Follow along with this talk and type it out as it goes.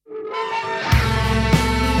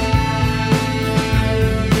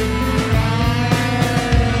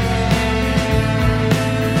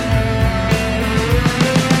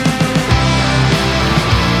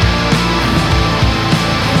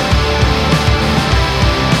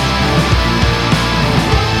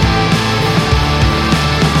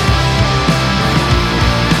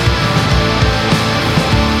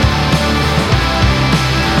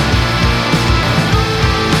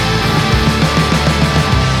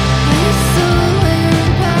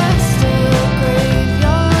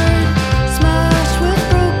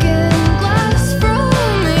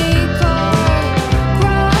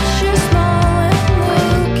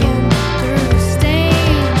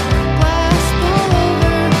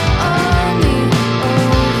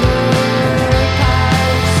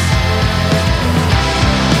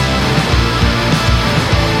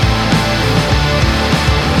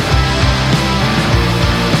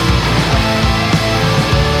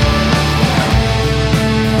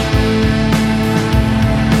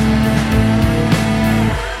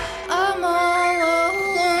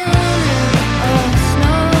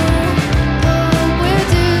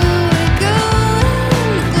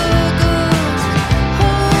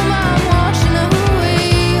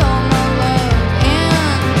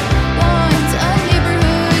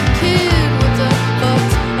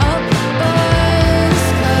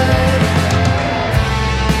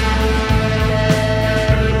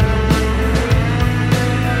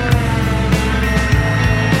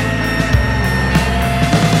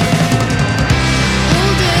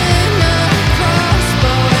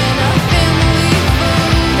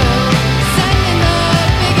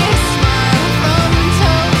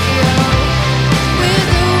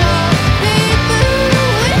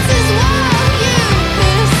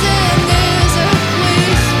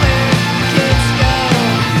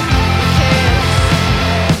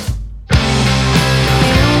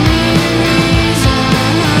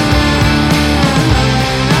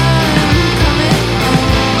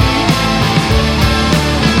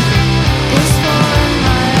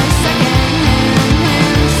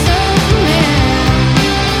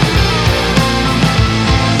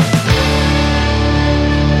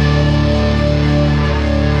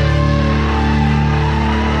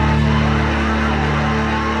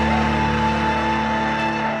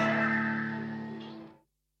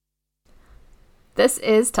This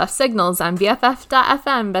is Tuff Signals on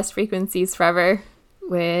BFF.FM, Best Frequencies Forever,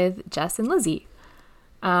 with Jess and Lizzie.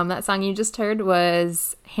 That song you just heard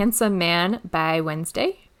was Handsome Man by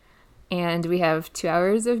Wednesday, and we have 2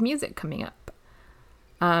 hours of music coming up.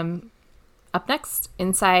 Up next,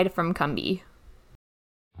 Inside from Cumby.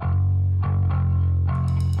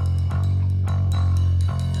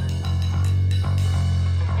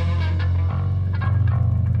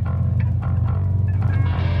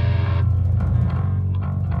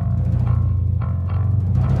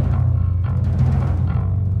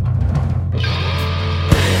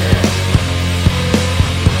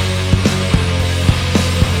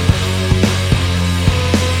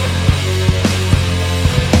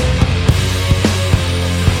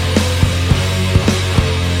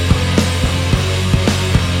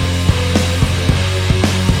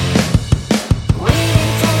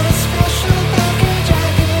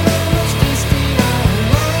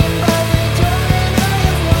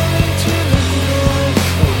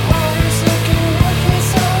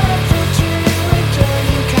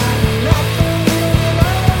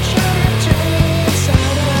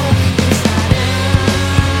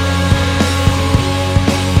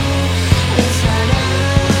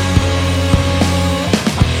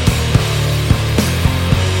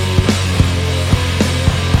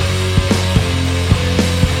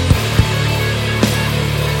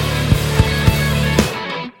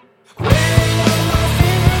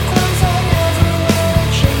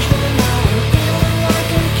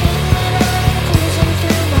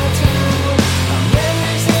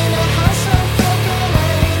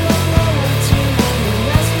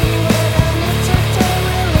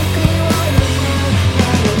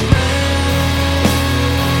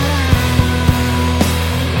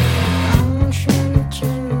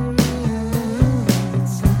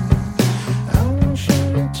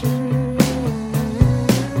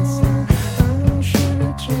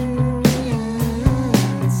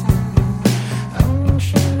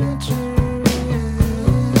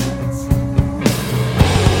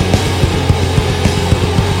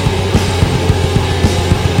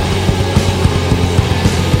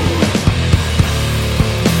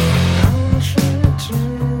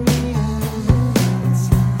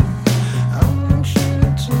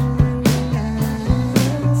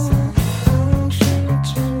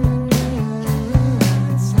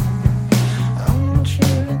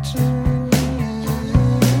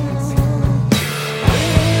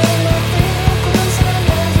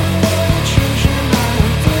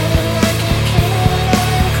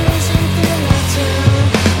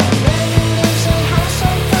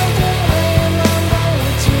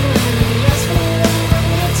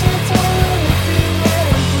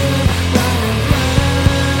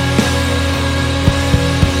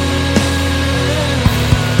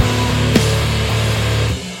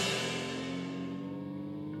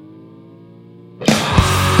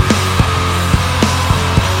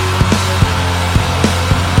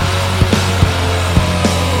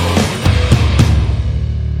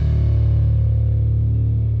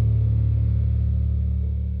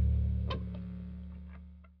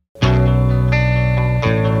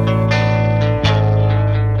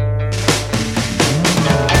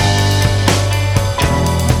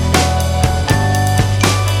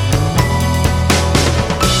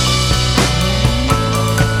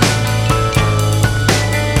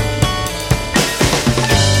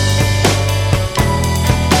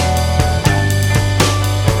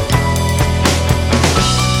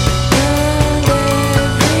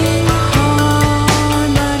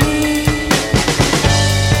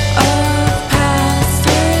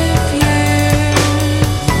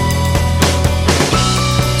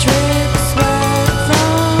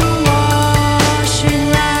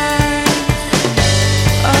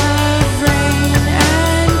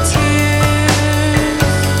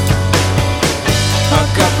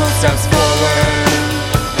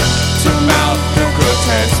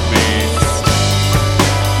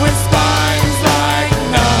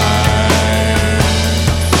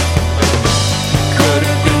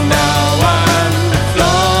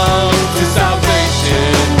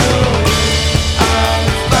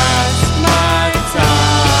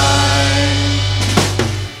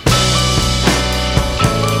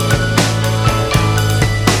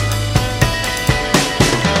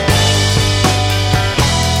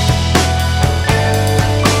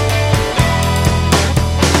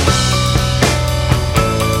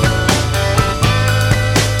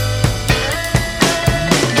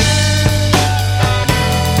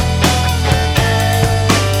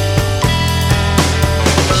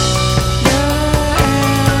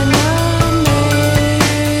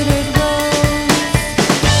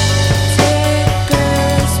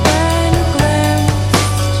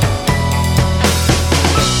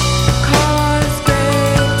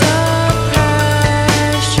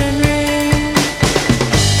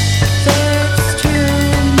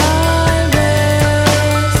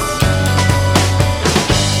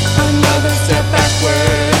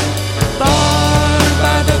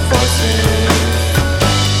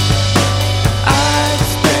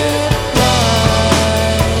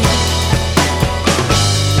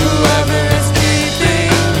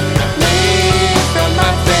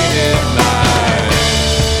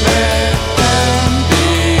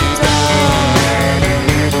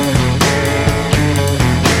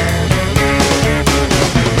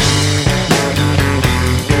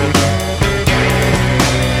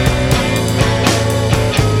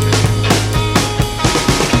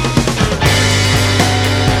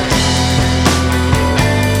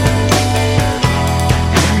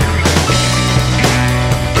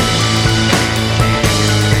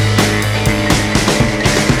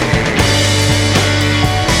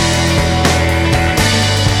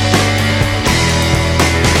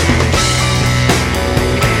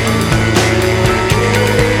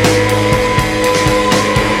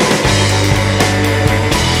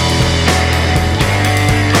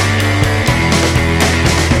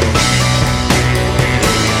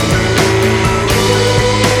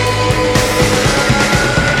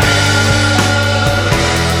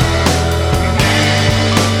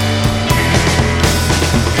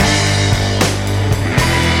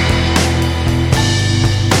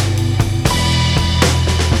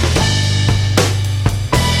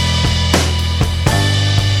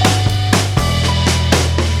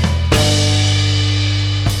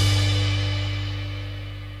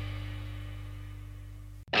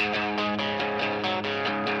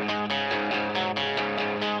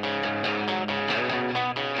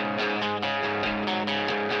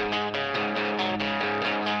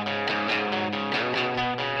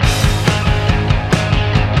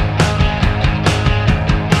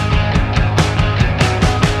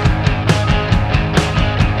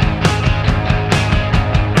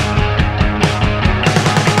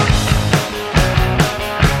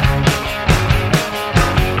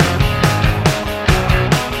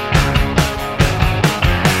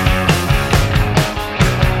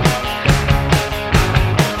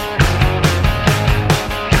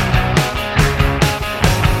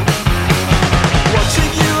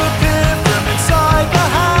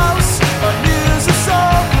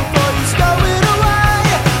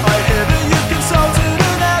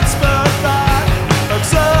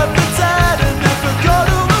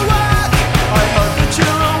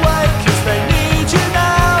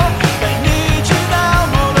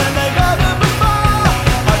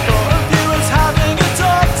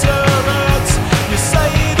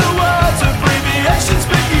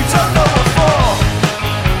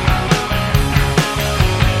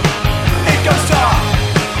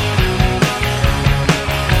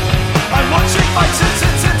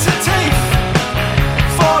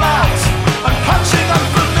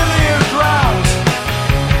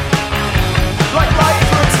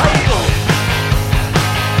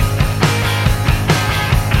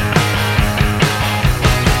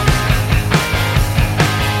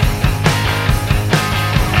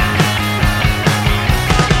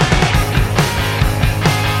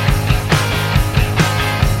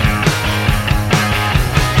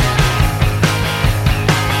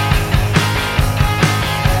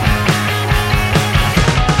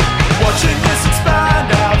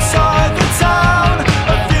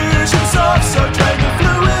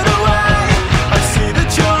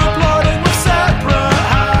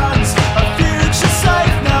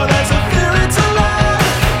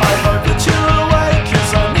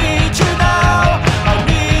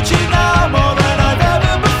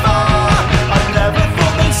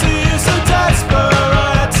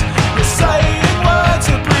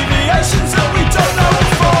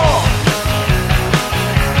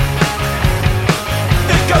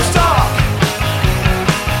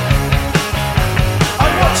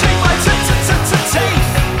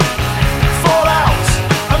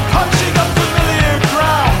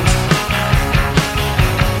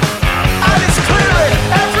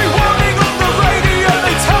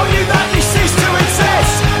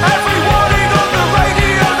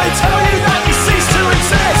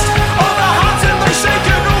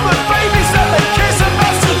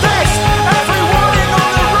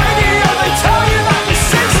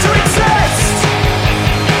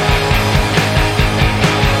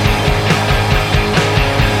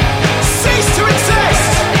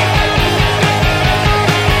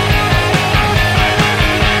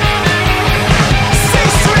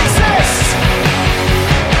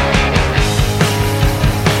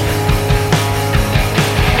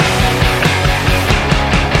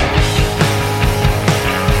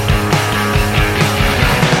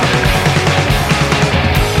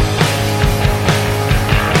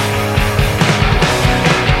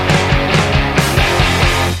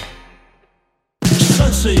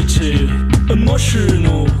 sensitive,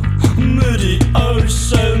 emotional, moody, oh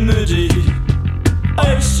so moody.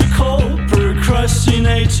 Icicle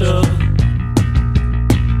procrastinator.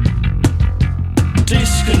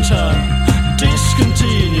 Discontent,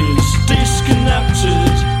 discontinuous,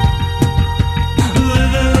 disconnected.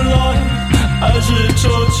 Living life as a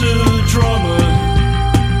tortured drama.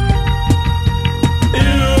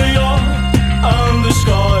 Here we are, and the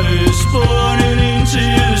sky is burning into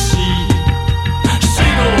the sea.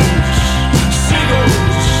 Seagulls,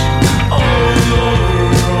 seagulls, all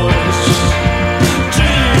over us.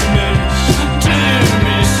 Dear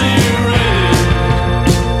me, see you ready.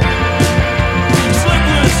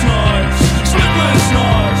 Sleepless nights,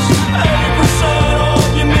 80% of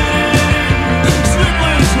humidity.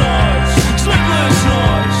 Sleepless nights,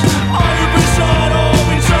 80% of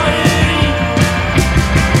anxiety.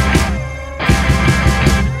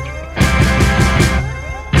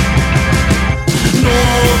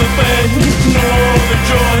 Nor the pain, nor the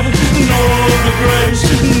joy, nor the grace,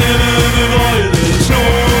 never the violence.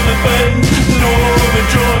 Nor the pain, nor the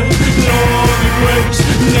joy, nor the grace,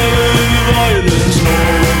 never the violence.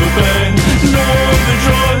 Nor the pain, nor the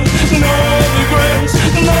joy, nor the grace,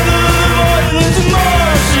 never the violence.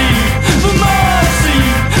 Mercy, the mercy,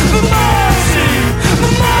 the mercy, the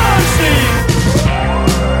mercy.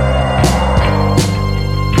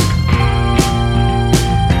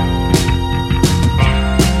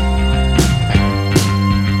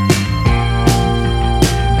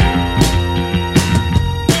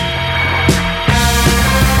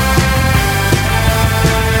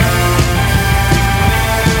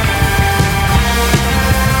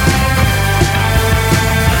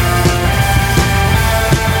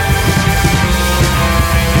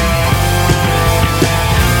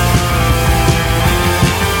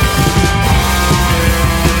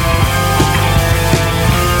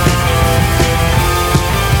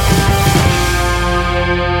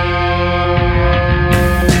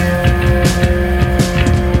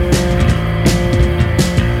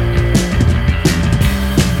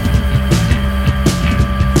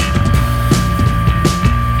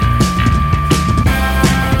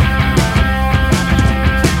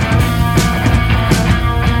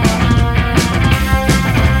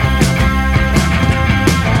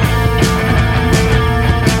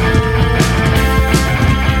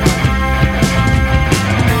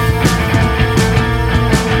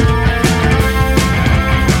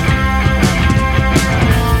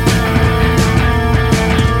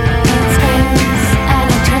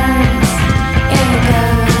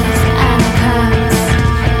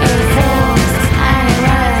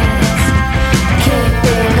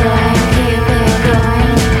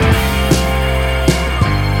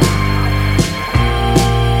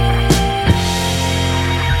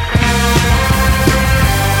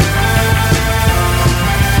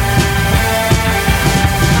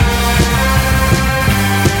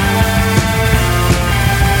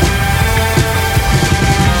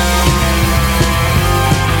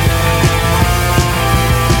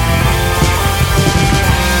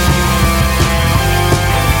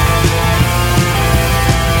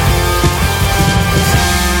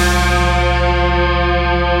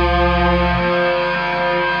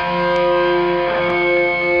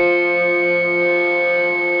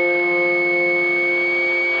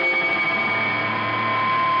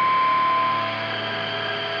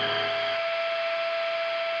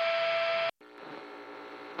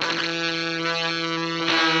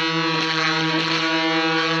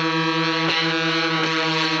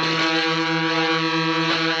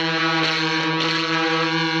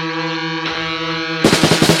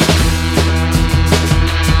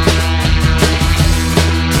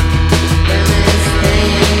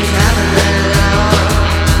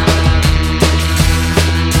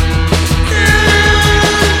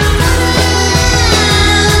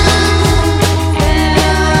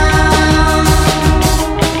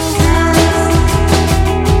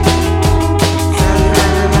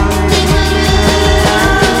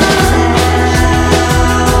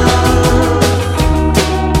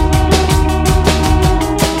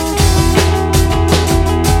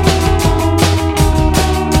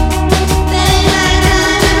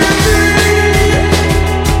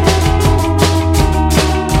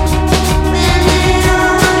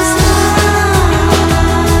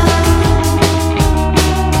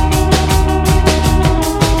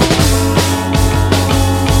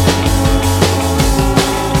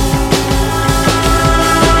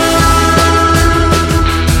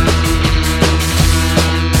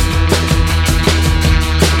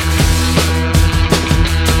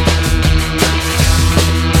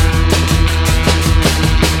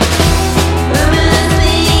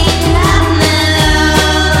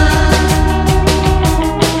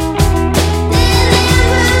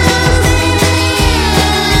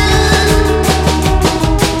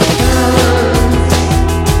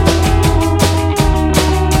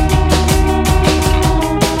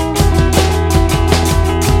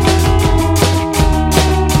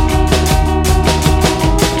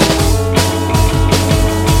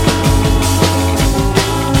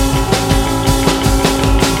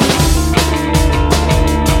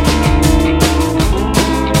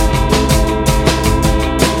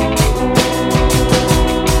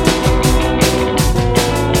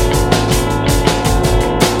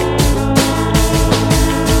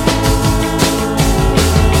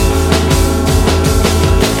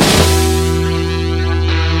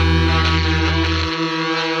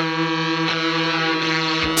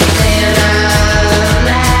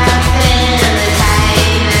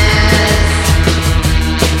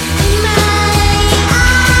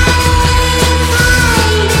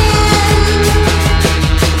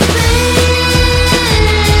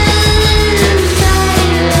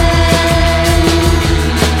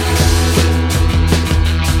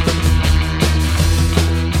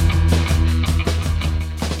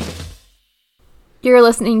 You're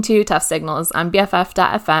listening to Tuff Signals on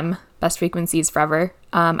BFF.FM, Best Frequencies Forever.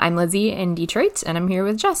 I'm Lizzie in Detroit, and I'm here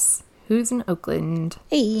with Jess, who's in Oakland.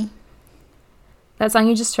 Hey. That song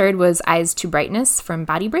you just heard was Eyes to Brightness from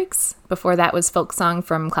Body Breaks. Before that was Folk Song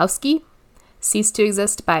from Klowski, Cease to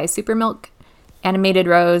Exist by Supermilk, Animated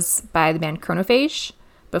Rose by the band Chronophage.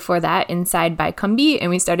 Before that, Inside by Cumby,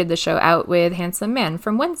 and we started the show out with Handsome Man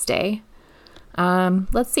from Wednesday.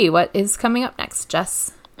 Let's see, what is coming up next,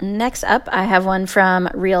 Jess? Next up, I have one from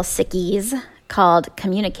Real Sickies called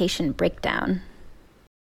Communication Breakdown.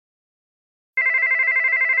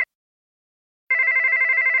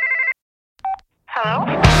 Hello?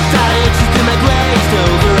 Silence to my glazed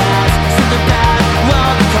over eyes. Something bad,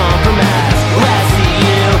 won't compromise. Where I see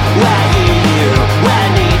you, where I hear you, where I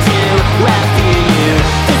need you, where I feel you.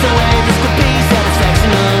 There's a way this could be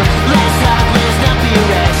satisfactional. Let's talk, let's not be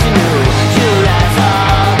irrational. Your eyes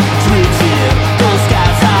are true to you. Those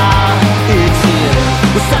skies are into you.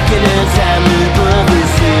 We're stuck in a time loop of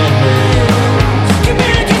resentment.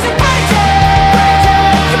 Communication breakdown.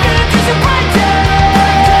 Communication breakdown.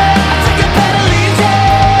 I take a better lead.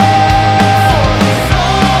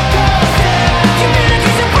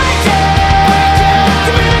 Communication breakdown.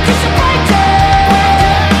 Communication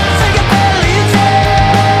breakdown. Take a better lead.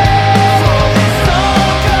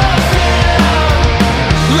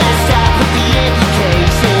 Let's stop with the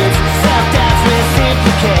implications. Self-doubts with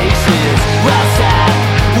implications. Well, stop,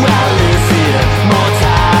 well, listen. More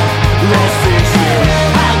time, less friction.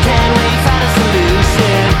 How can we find a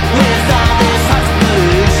solution with all this hot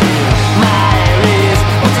pollution? My air is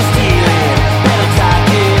also stealing. Better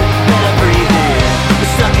talking, better breathing. We're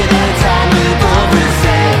stuck in a time loop of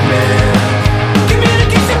resentment.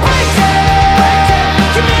 Communication breakdown.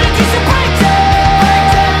 Communication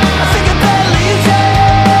breakdown. I think I better leave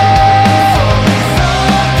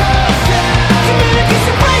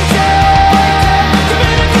Communication breakdown.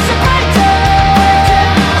 Communication breakdown.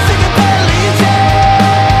 I think I better leave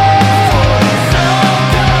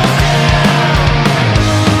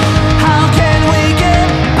How can we get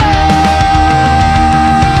by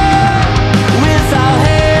with our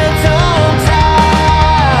heads on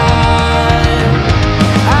tight?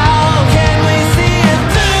 How can we see it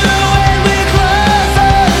through when we close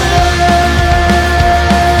our eyes?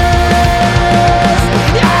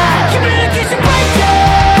 Yeah! Communication breakdown.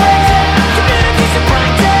 Communication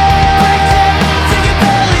breakdown. Take it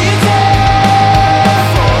better leave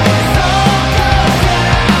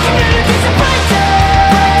Communication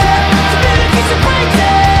breakdown. Communication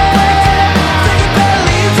breakdown. Take it better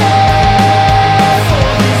leave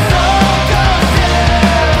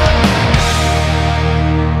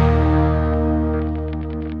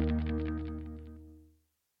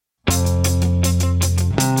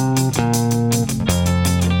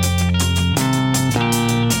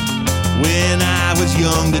When I was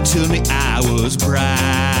young, they told me I was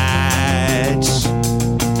bright.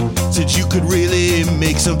 Said you could really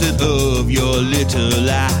make something of your little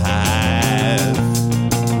life.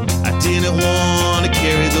 I didn't want to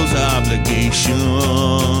carry those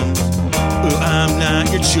obligations. Well, I'm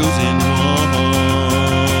not your chosen one.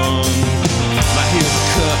 My hair's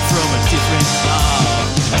cut from a different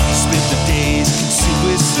cloth. Spent the days consumed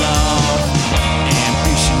with sloth.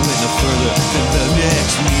 Ambition went no further than the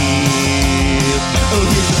next meal. Oh,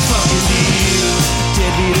 here's the fucking deal.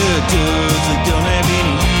 Deadbeat adults that don't have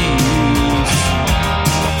any use.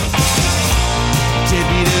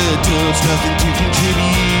 Deadbeat adults, nothing to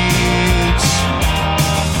contribute.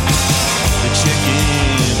 The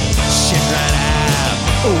check-in, check right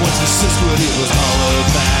out. Oh, once the sis what it was all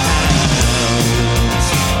about.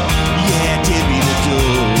 Yeah, deadbeat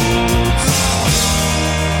adults.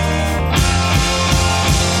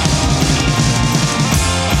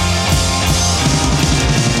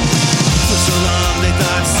 For so long they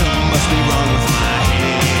thought something must be wrong with my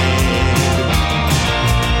head.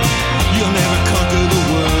 You'll never conquer the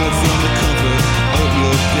world from the comfort of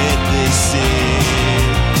your bed, they said.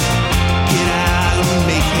 Get out and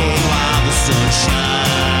make hay while the sun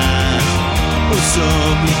shines. Or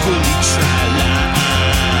some equally try line.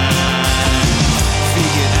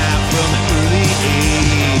 Figured out from an early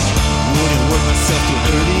age. Wouldn't work myself to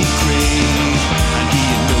early grave. I'd be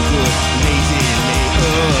no good, lazy, lay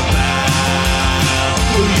about.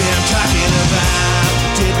 Oh yeah, I'm talking about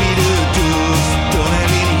deadbeat adults, don't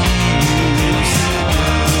have any use.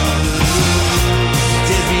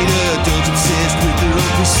 Deadbeat adults obsessed with their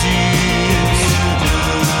own pursuits.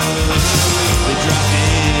 They drop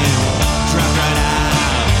in, drop right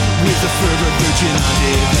out, with the fervor virgin on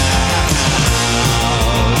their vows.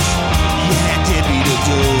 Yeah, deadbeat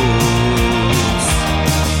adults.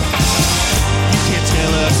 You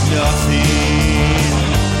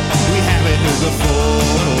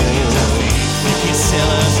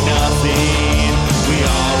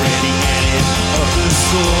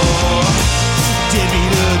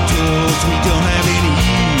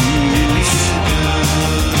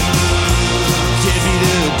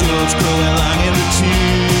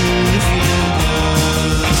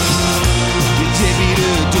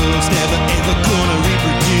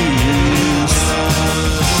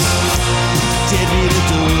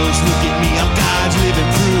yours. Look at me, I'm God's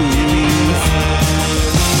living proof.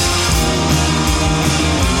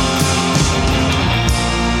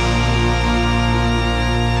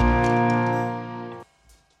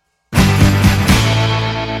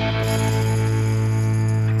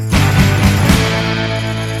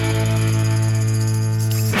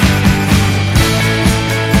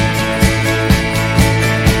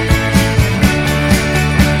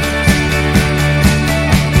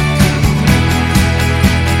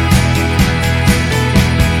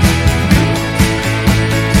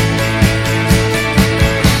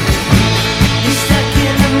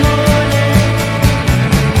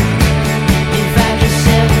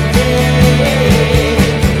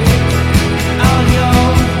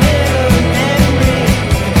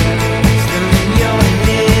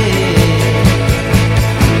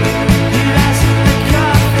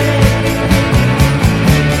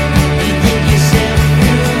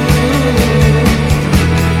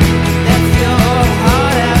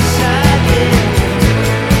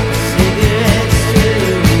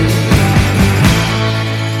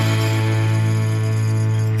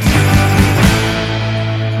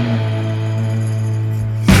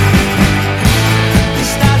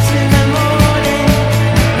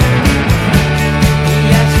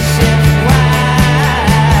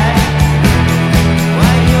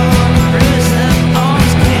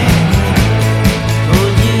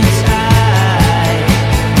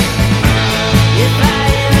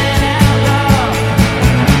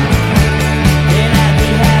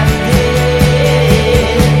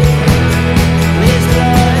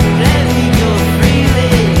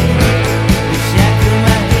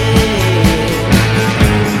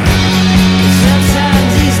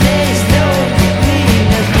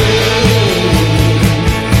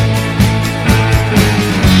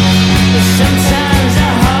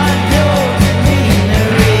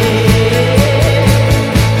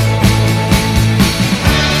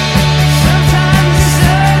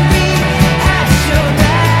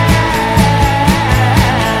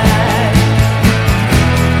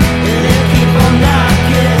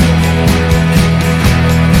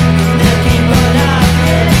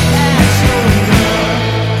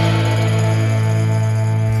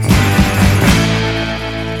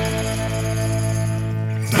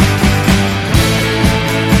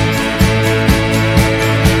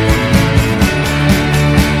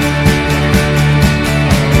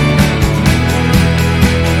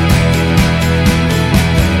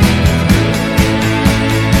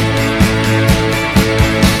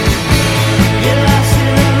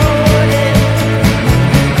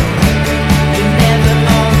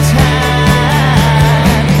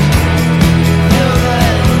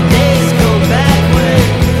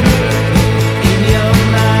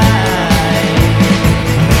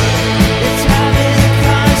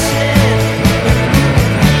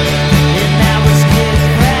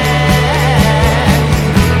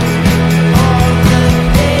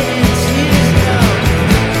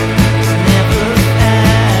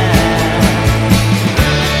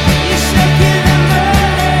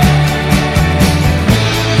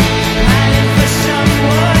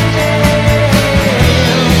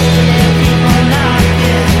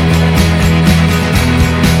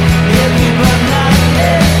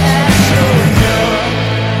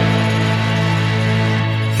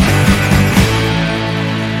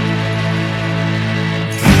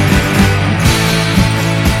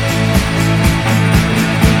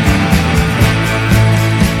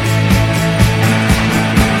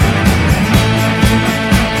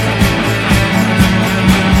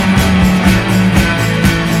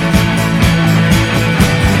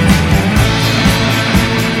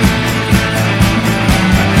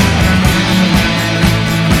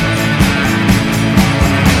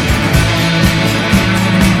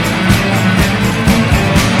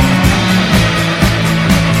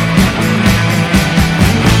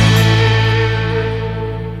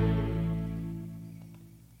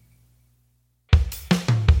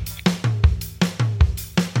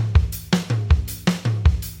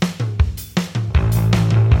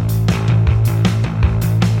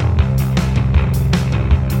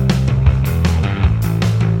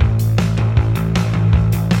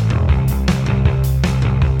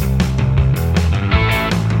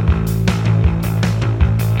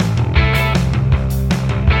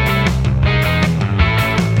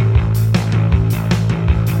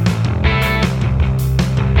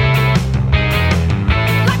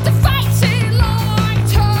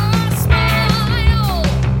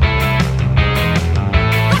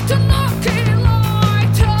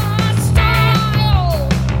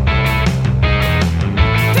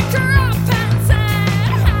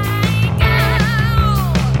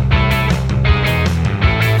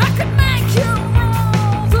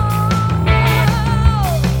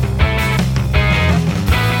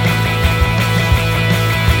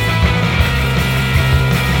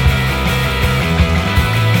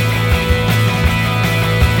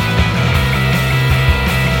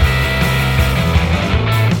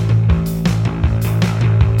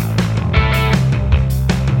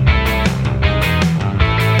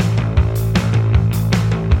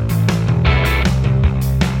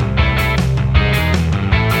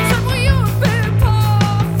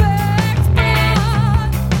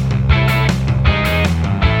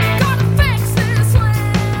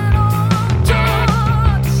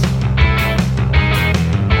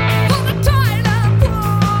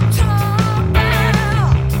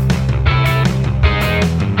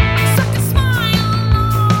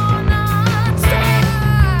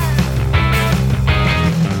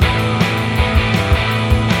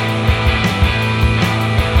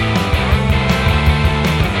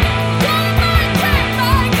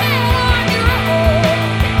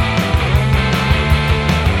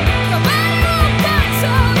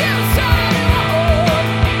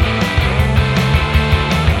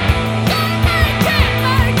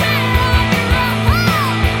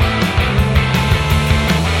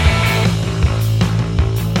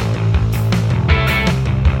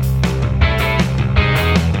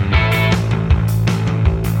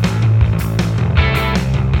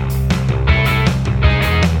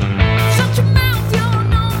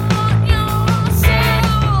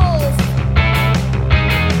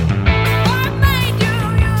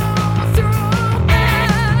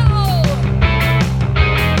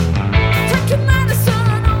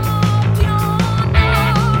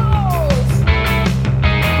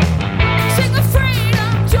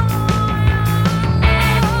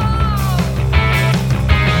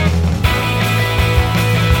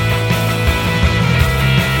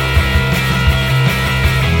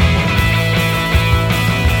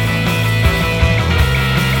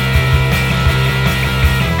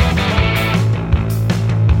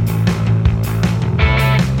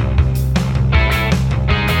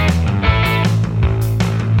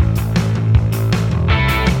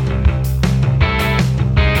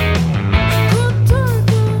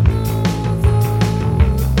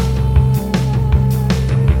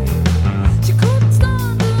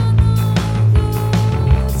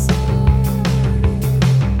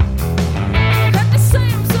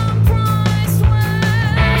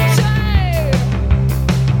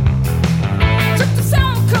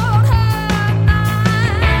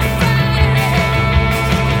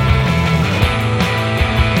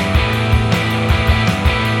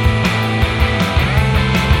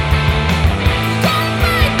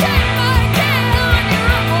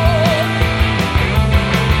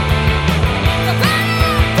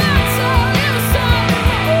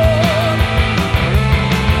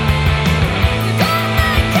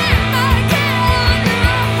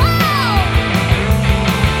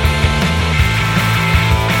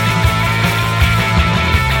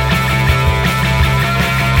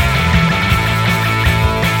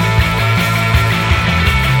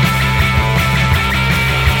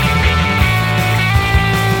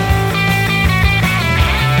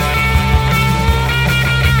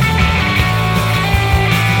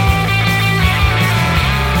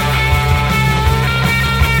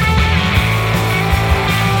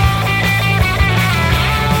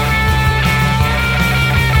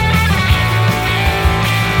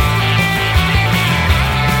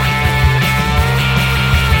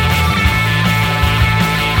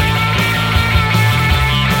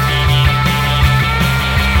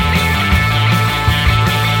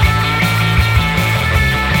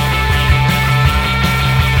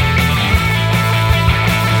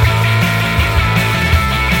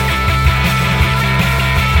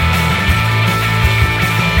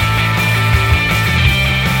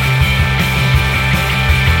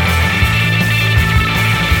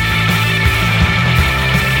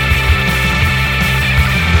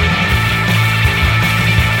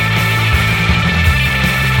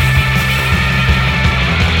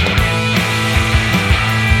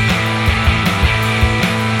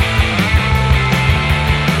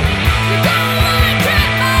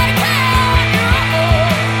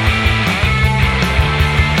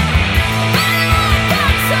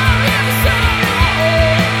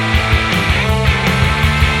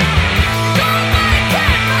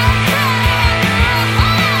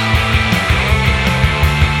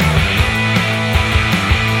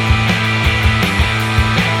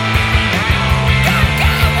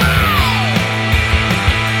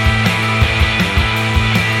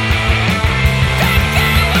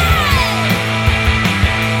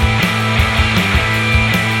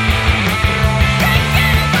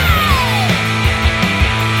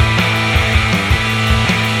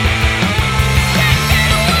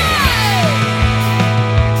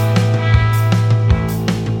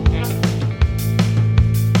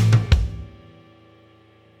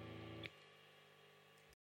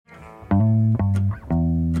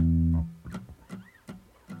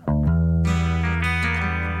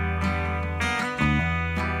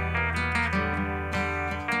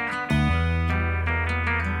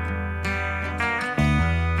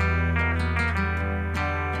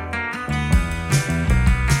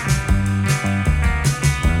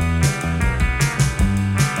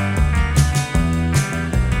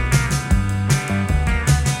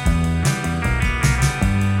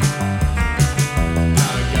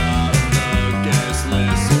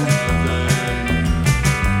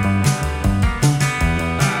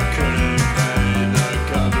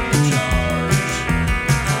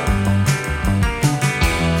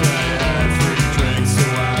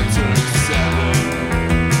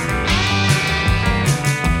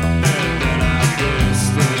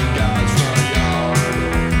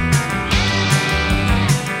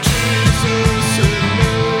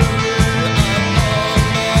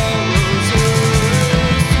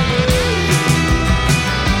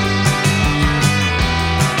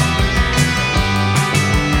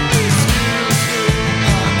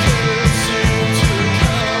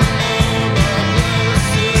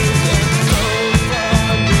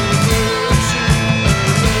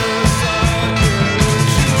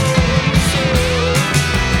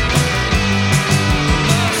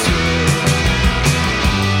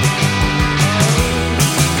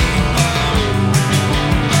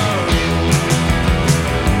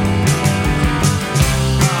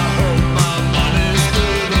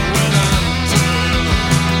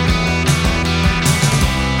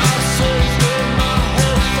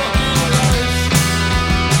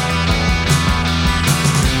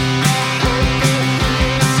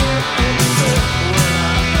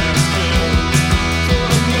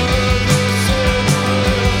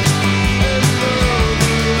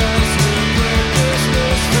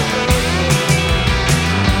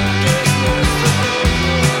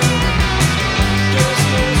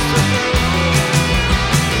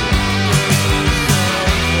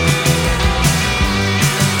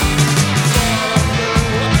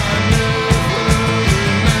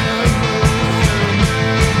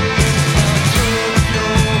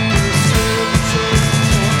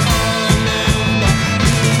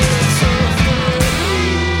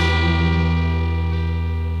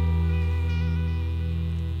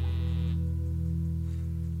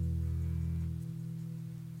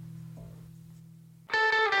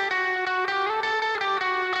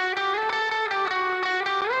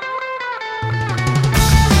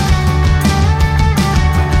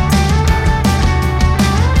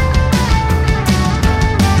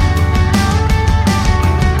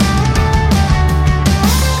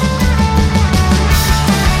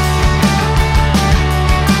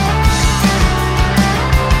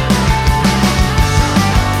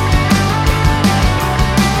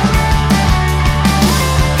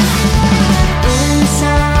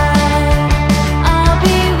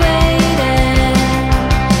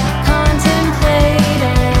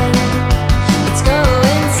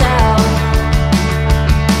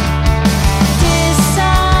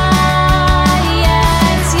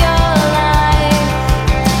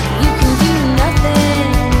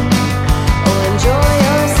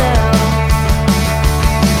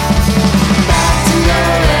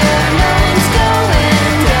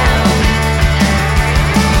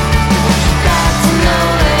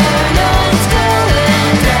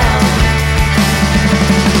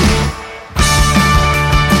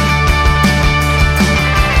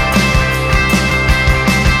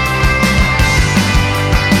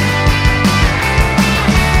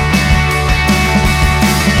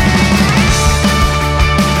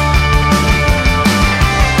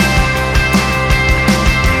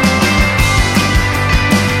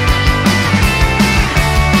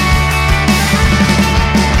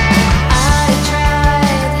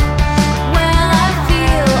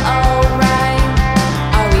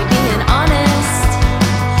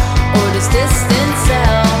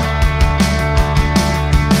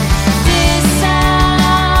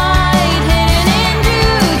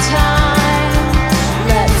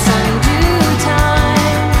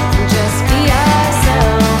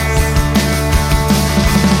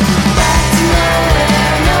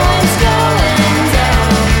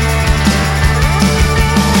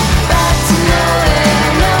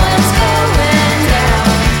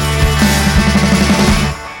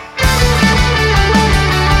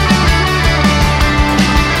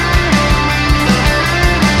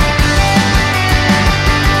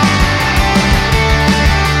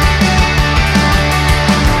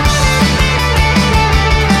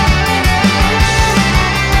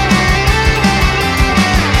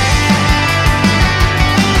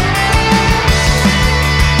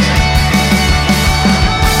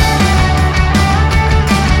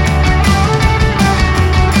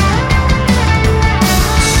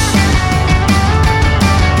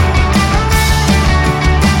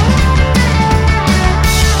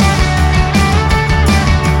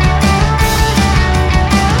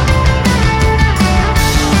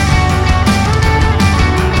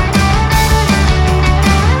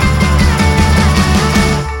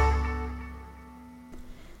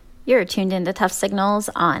 You're tuned into Tuff Signals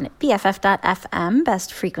on BFF.FM,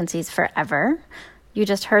 best frequencies forever. You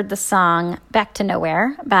just heard the song Back to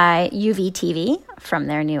Nowhere by UVTV from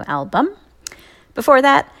their new album. Before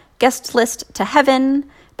that, Guest List to Heaven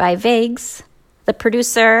by Vagues, the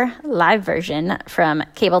producer live version from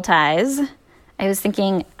Cable Ties. I was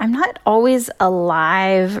thinking, I'm not always a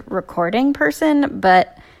live recording person,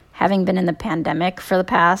 but having been in the pandemic for the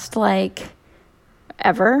past,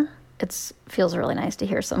 ever, it feels really nice to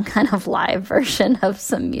hear some kind of live version of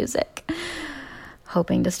some music.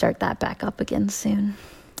 Hoping to start that back up again soon.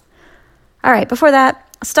 All right, before that,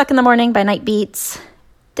 Stuck in the Morning by Night Beats,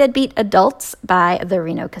 Deadbeat Adults by the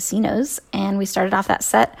Reno Casinos, and we started off that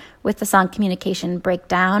set with the song Communication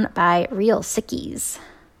Breakdown by Real Sickies.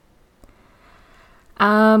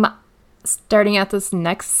 Starting out this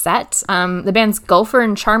next set, the bands Gulfer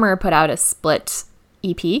and Charmer put out a split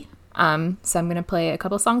EP. So I'm going to play a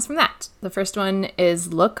couple songs from that. The first one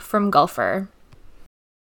is Look from Gulfer.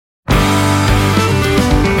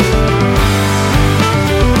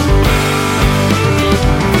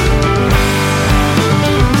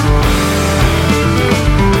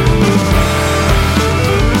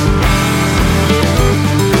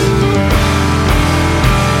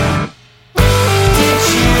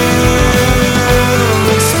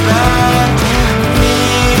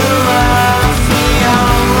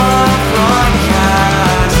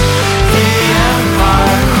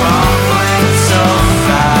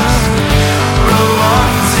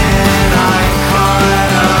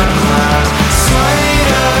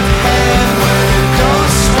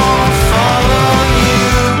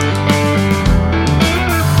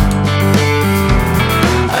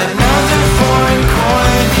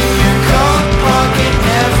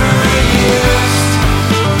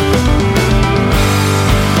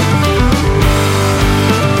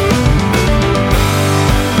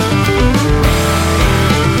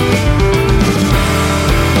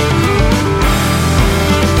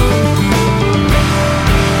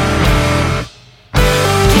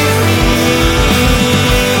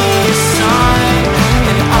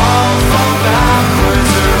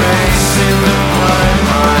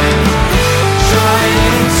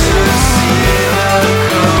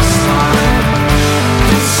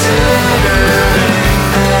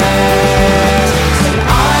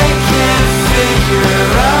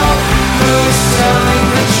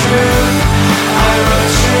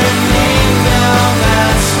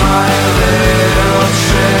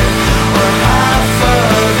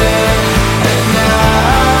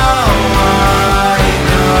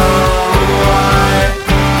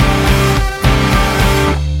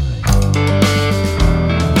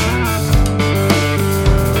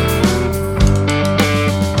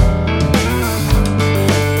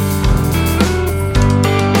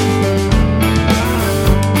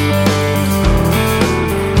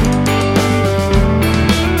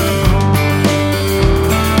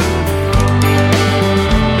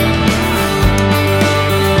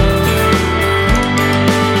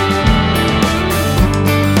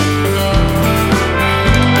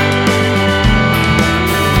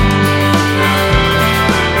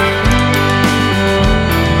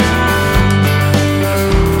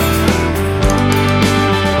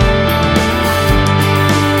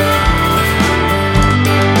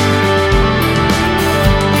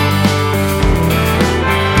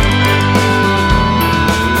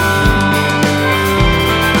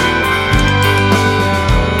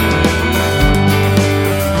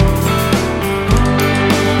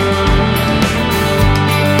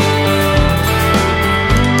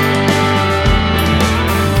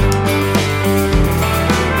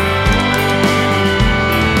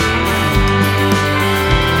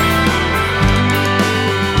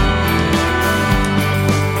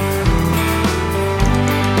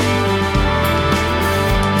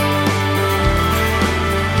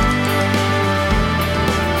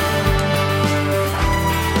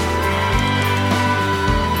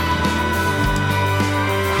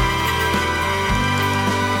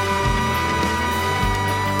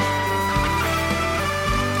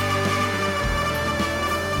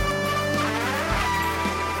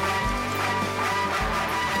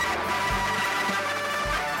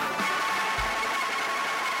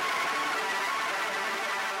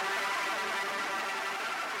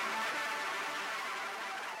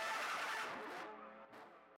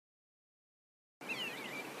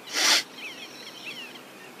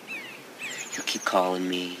 He'll keep calling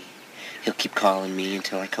me. He'll keep calling me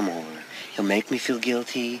until I come over. He'll make me feel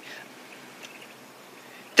guilty.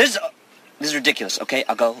 This is ridiculous, okay?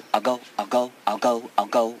 I'll go. Gordy,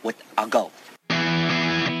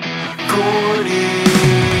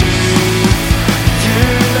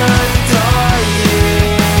 you're not dying.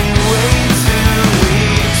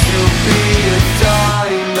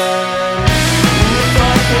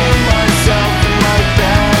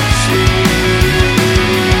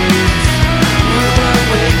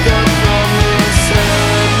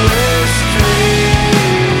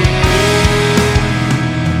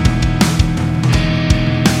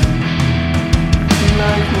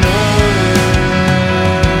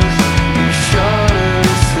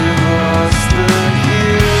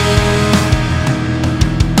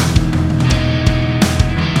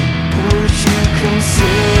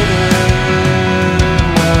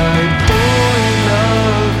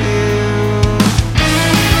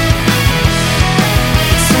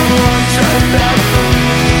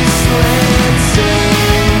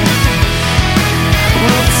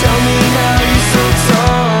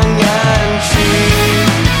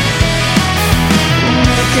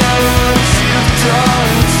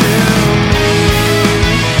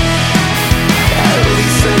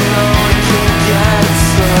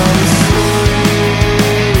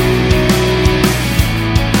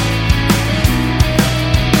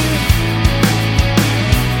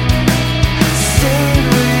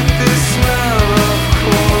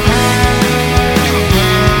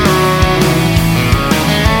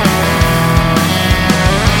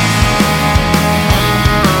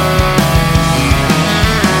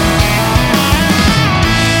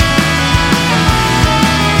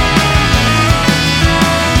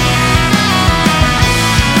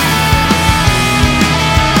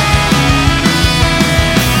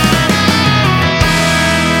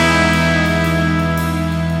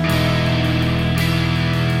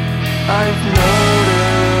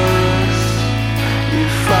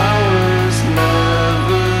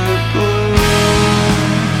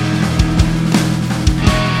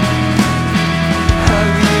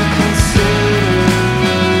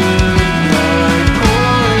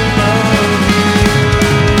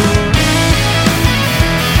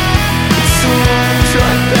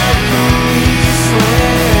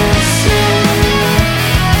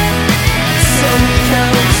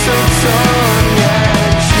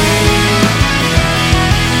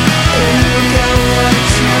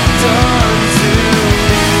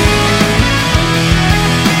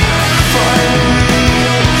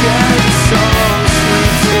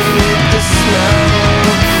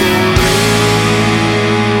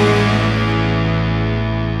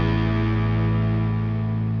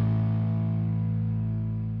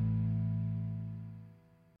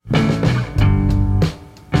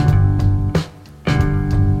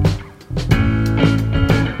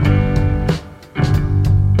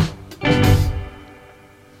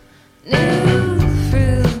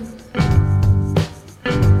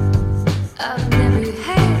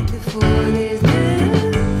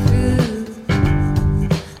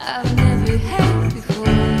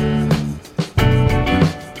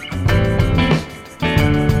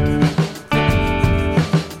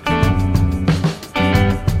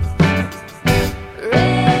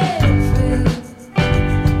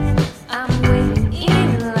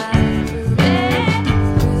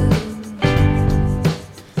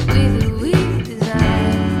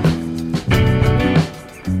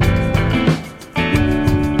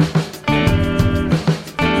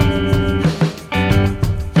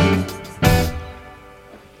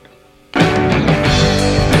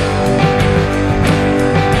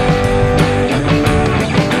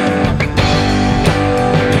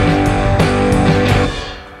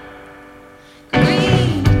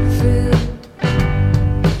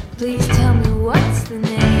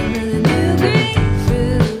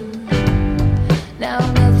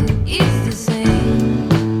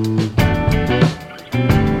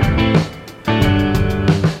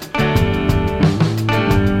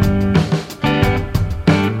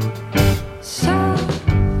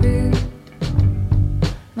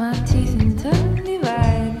 teeth and tongue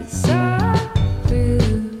divided, saw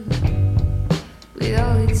through with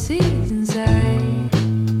all its seeds inside.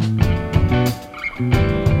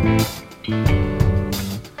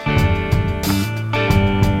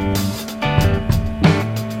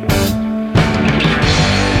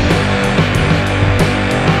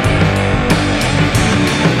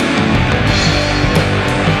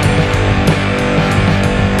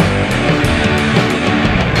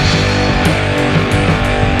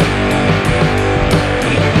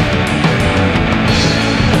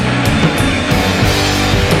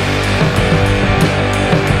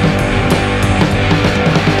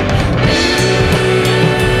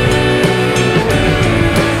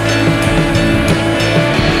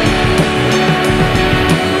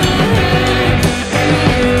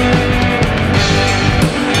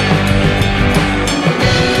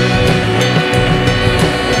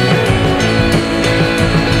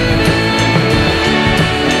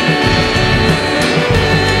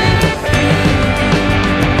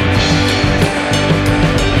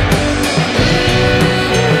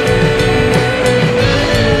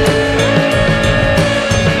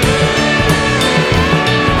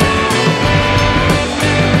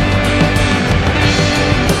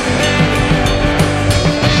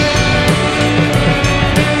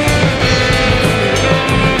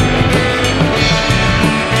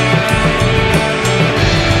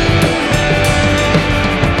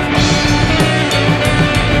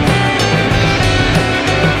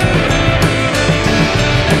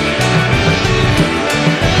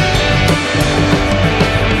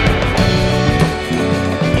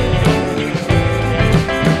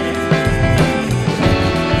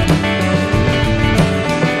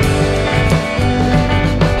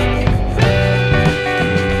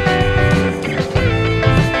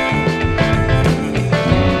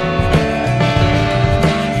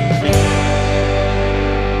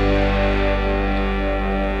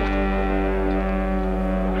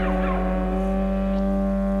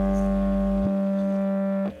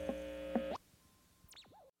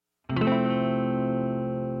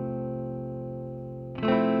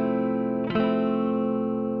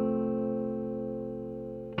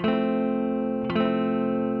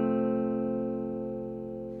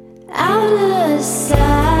 Out of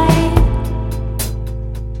sight,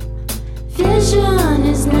 vision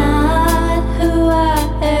is not who I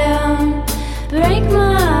am. Break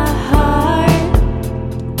my heart,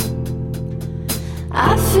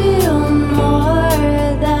 I feel more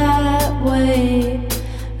that way.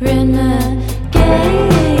 Renegade,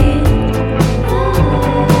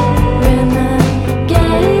 renegade,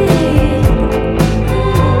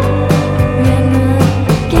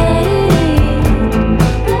 renegade.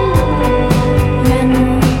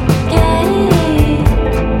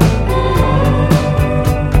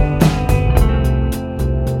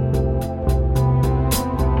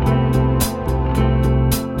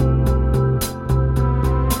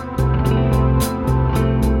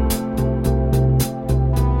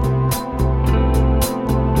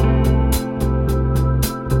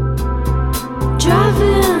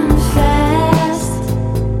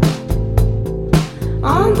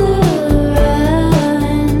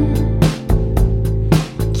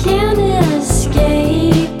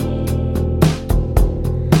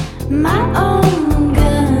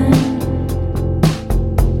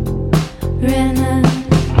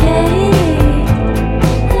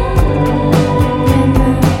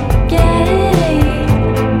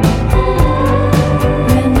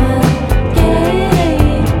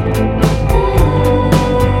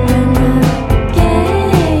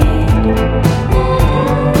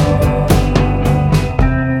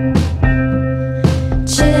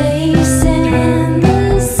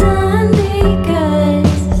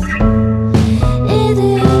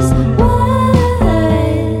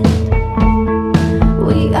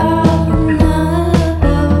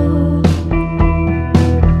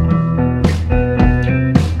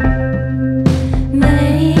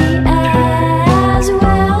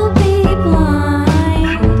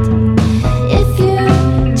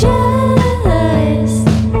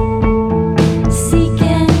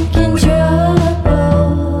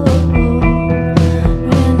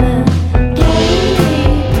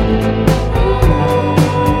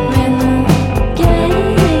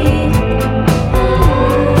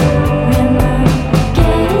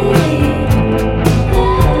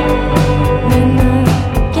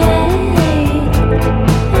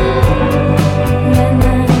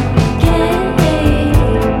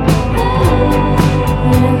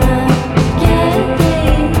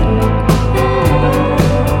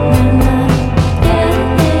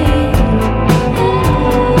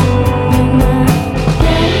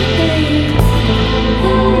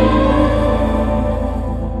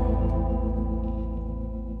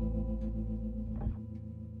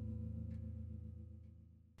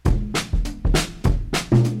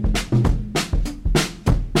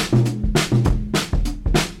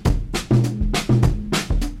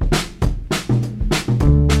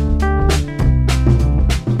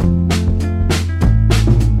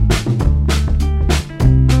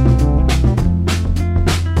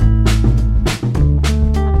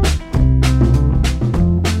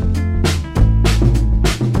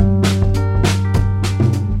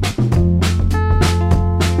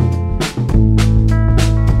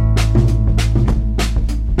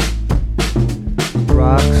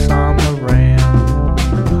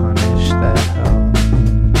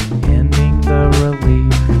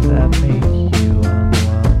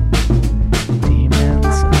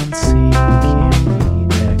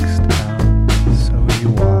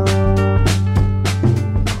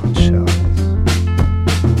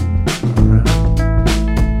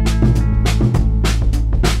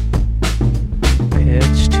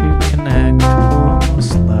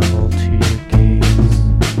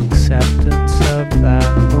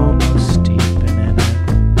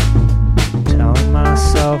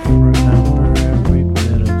 yourself, remember every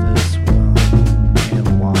bit of this well,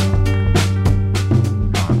 and walk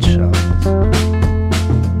on shelves.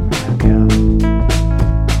 Back out.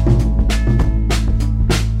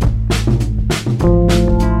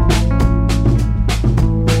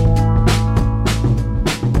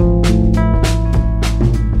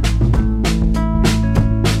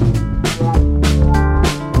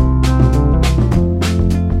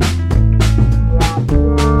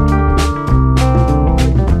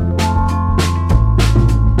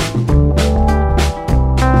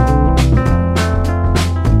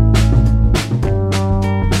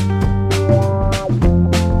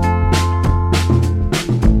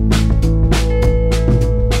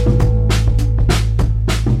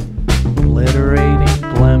 Obliterating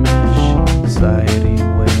blemish, anxiety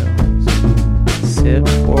wails. Sit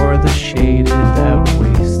for the shaded that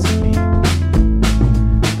wastes me.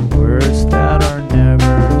 Words that are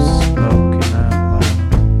never spoken out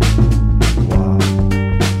loud. Walk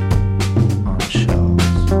on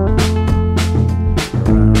shelves.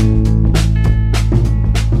 Around.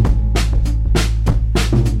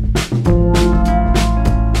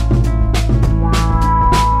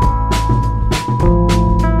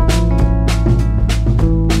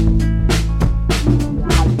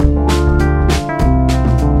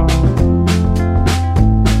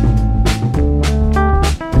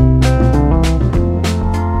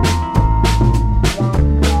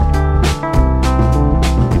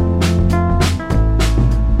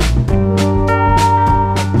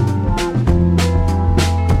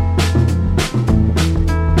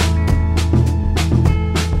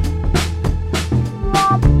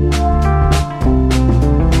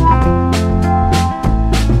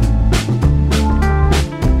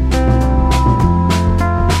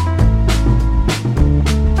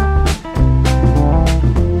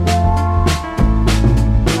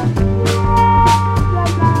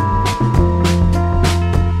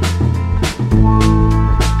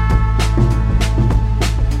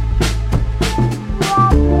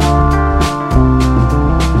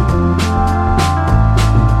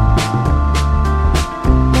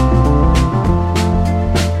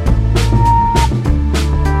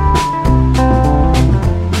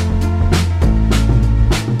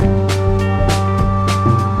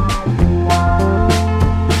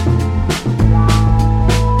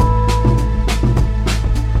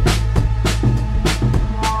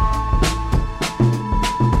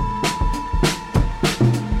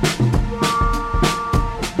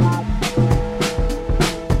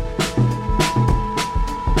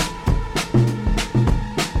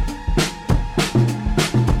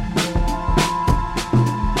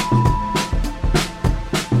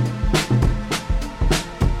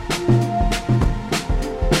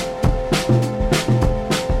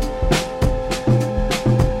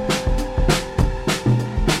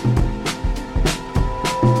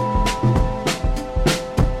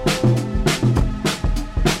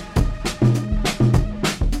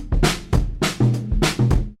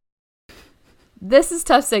 This is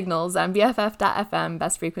Tuff Signals on BFF.FM,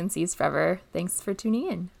 best frequencies forever. Thanks for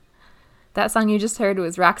tuning in. That song you just heard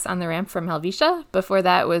was Rocks on the Ramp from Helvetia. Before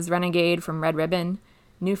that was Renegade from Red Ribbon,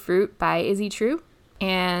 New Fruit by Izzy True.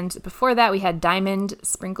 And before that we had Diamond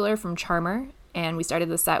Sprinkler from Charmer. And we started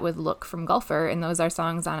the set with Look from Golfer. And those are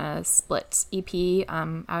songs on a split EP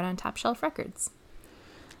out on Top Shelf Records.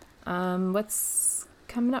 What's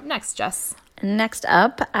coming up next, Jess? Next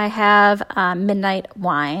up, I have Midnight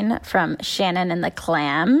Wine from Shannon and the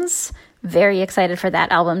Clams. Very excited for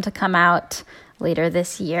that album to come out later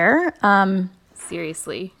this year.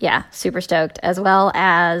 Seriously. Yeah, super stoked. As well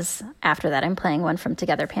as, after that, I'm playing one from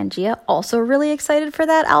Together Pangea. Also really excited for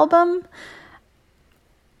that album.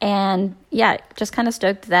 And yeah, just kind of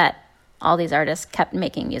stoked that all these artists kept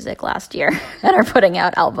making music last year and are putting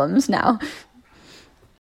out albums now.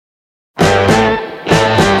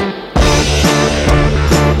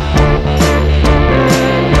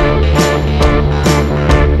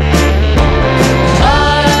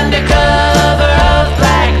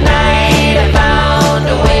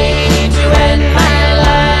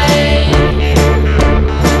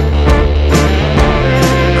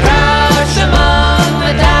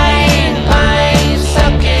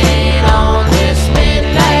 Soaking on this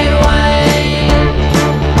midnight wine.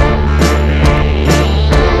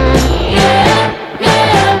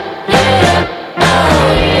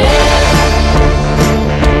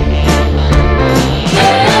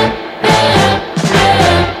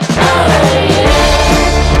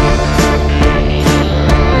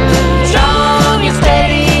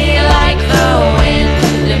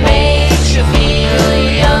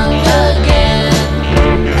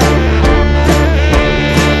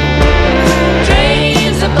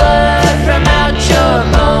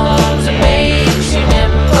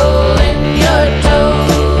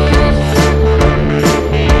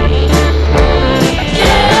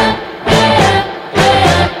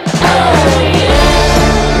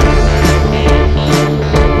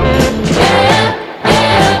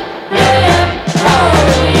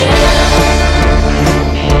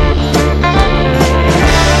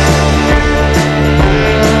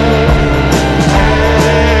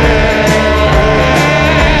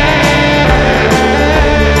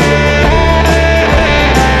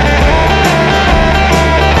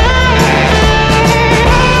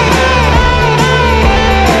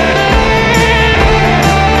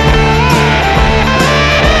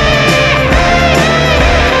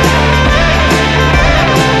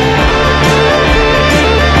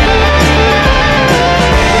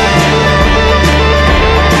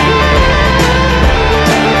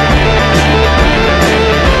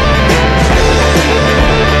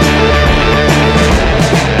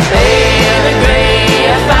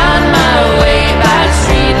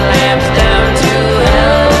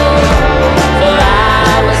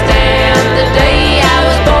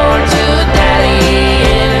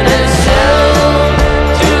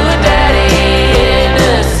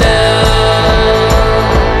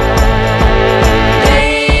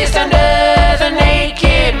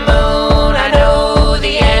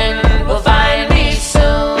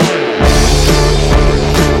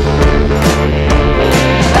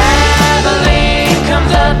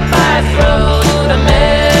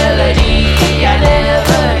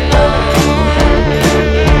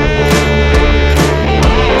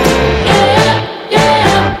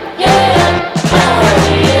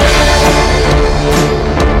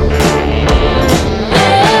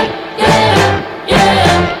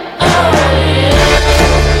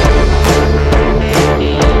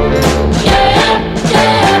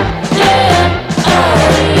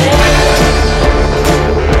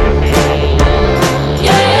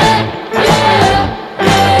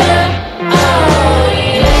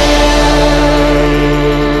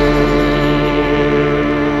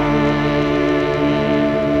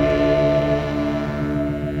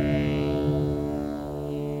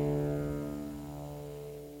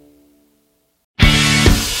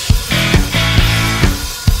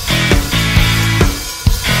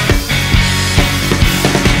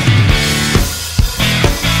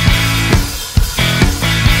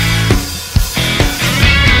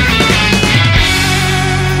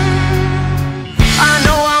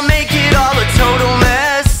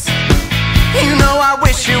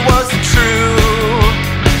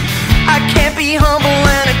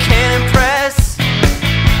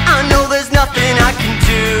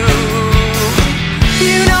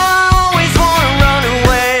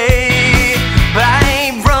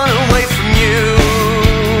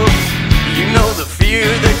 fear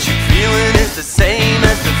that you're feeling is the same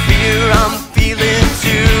as the fear I'm feeling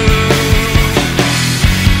too.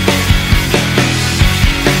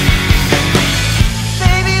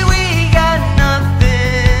 Baby, we got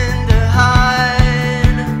nothing to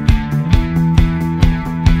hide.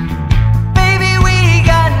 Baby, we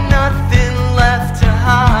got nothing left to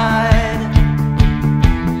hide.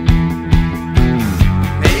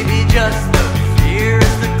 Maybe just the fear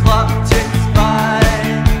as the clock ticks by.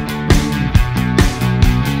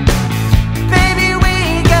 Baby, we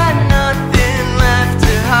got nothing left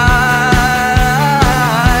to hide.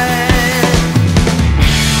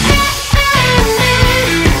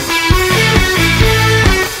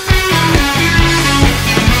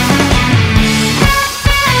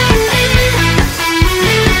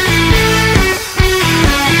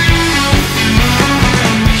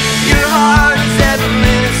 Your heart is ever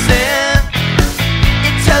innocent.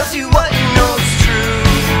 It tells you what you know is true.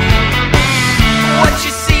 What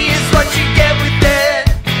you see is what you get with it.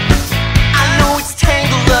 I know it's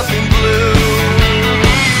tangled up in blue.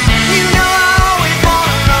 You know I always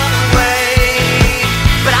wanna run away,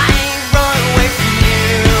 but I ain't run away from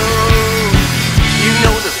you. You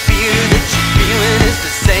know the fear that you're feeling is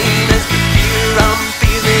the same as the fear I'm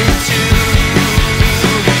feeling too.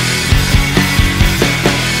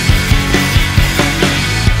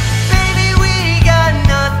 Baby, we got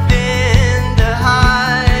nothing to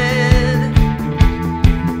hide.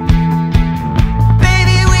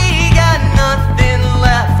 Baby, we got nothing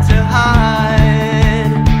left to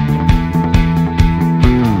hide.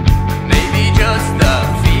 Maybe just the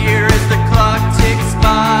fear as the clock ticks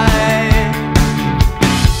by.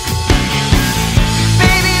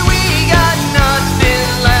 Baby, we got nothing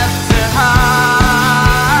left to hide.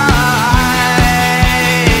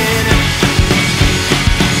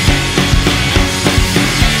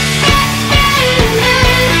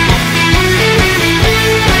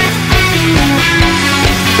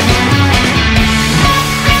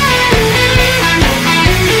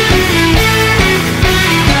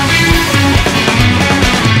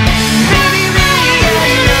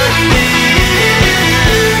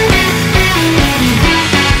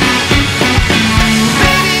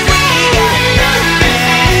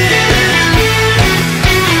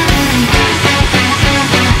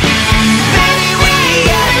 Baby, we got nothing. Baby, we got nothing. Baby, we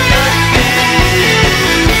got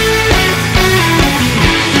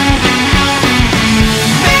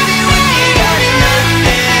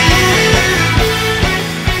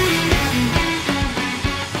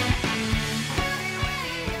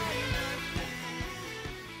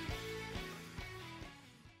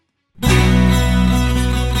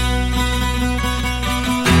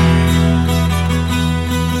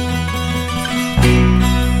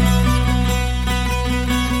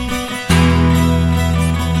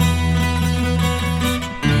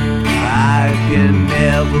I can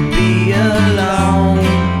never be alone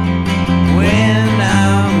when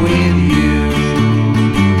I'm with you.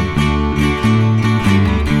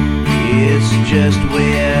 It's just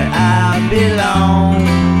where I belong.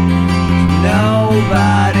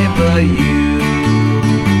 Nobody but you.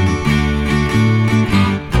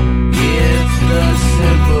 It's the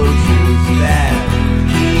simple truth that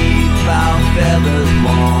keep our feathers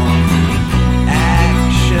warm.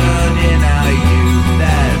 Action in our youth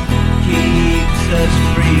that keeps us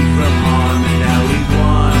free from harm. And now we've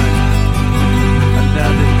won.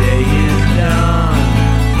 Another day is done.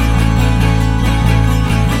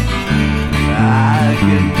 I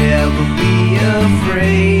could never be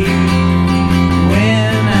afraid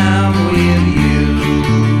when I'm with you.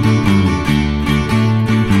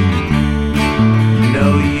 No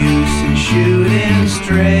use in shooting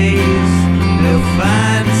strays. They'll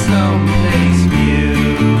find someplace new.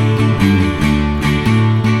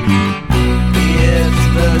 It's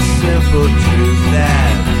the simple truth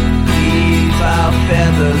that keep our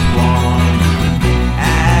feathers warm.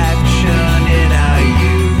 Action in our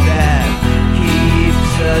youth that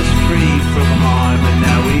keeps us free from harm. And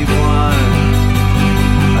now we've won.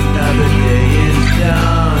 Another day is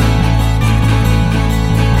done.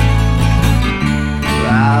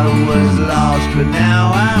 I was lost, but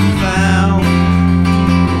now I'm found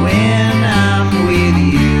when I'm with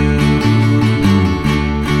you.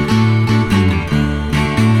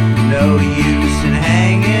 No use in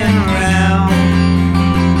hanging around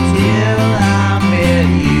till I met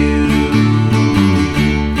you.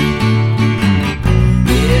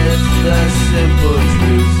 It's the simple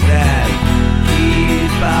truth that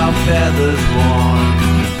keep our feathers warm.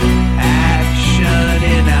 Action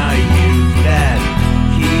in our youth that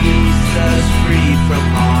keeps us free from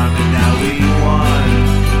harm. And now we won.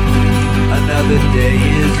 Another day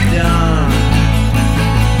is done.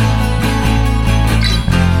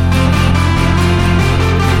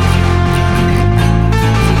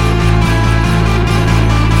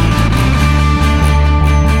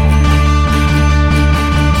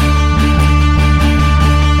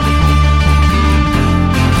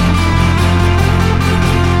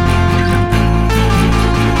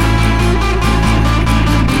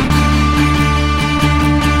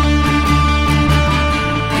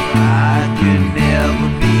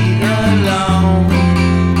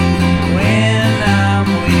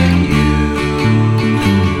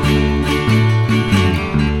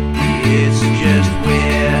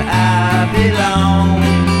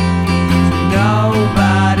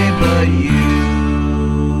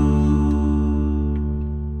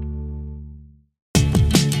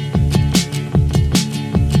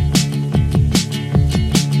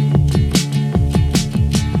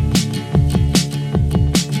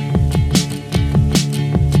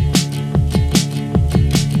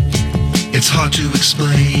 to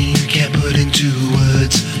explain, can't put into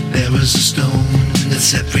words. There was a stone that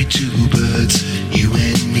set free two birds. You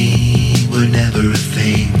and me were never a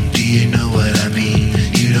thing. Do you know what I mean?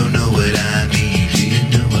 You don't know what I mean. Do you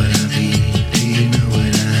know what I mean? Do you know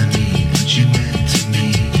what I mean? What you meant to me.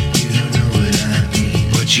 You don't know what I mean.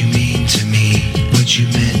 What you mean to me. What you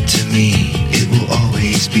meant to me. It will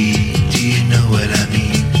always be. Do you know what I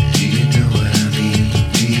mean? Do you know what I mean?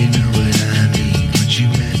 Do you know what I mean? What you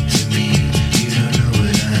meant to me. You don't know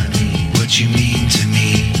what I mean. What you mean to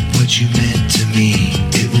me. What you meant to me.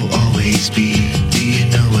 It will always be. Do you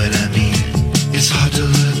know what I mean? It's hard to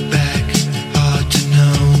look back, hard to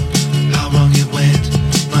know how wrong it went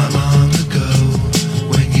not long ago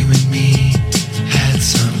when you and me had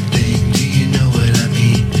something. Do you know what I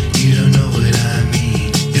mean? You don't know what I mean.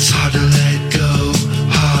 It's hard to let go,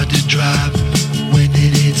 hard to drop. When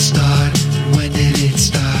did it start? When did it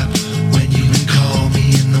stop? When you would call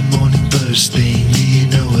me in the morning first thing. Do you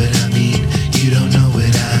know what I mean? You don't know what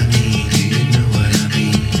I mean. Do you know what I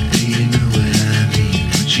mean?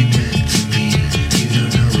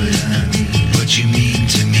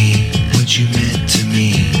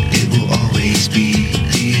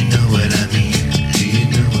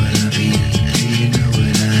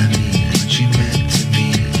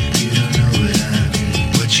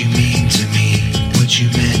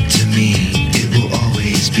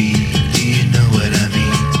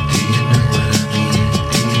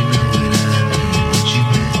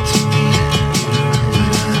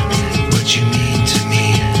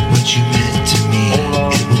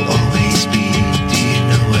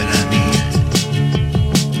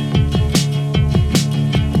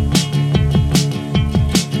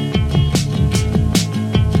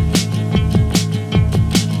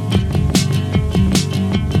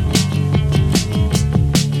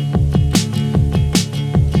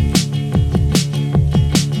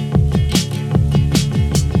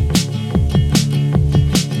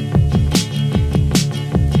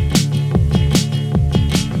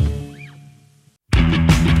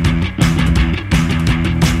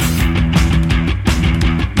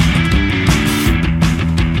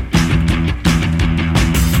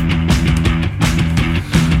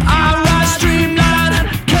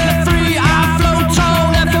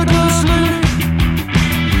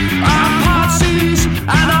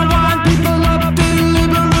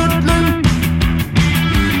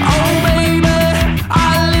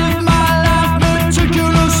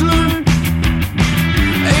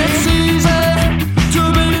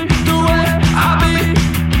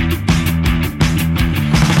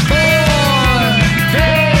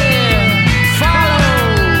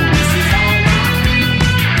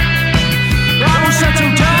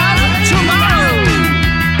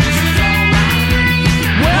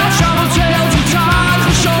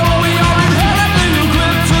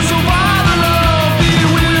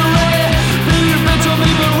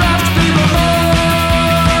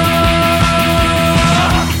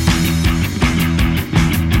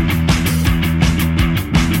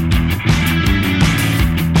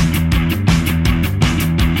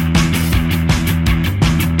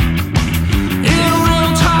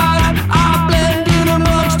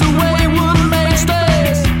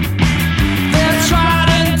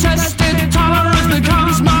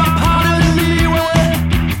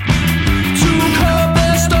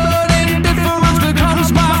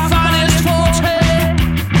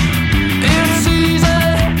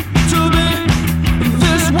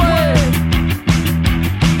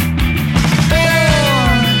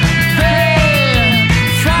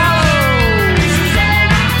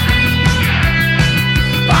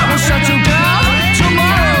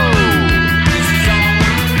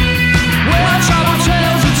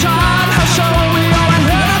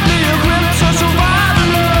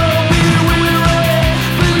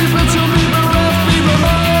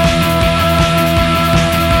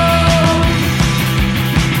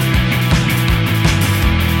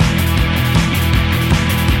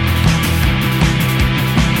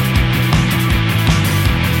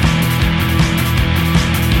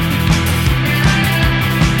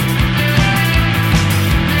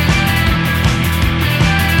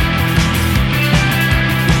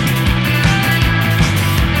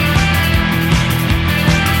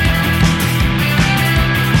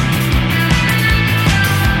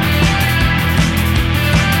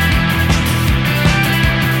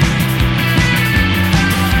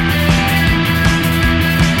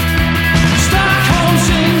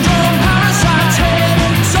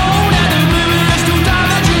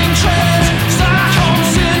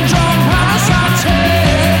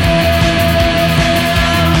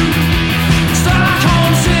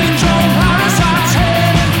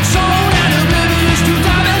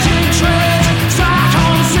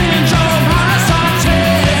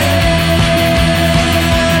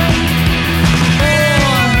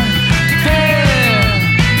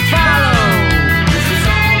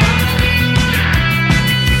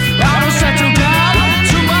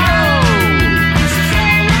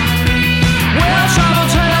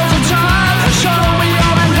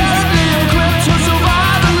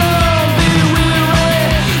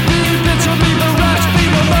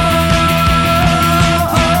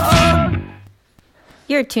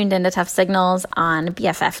 tuned into Tuff Signals on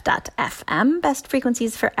BFF.FM, best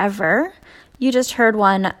frequencies forever. You just heard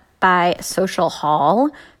one by Social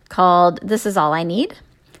Hall called This Is All I Need.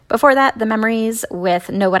 Before that, The Memories with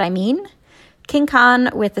Know What I Mean, King Khan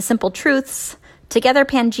with The Simple Truths, Together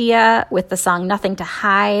Pangea with the song Nothing to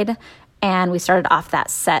Hide, and we started off that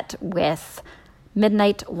set with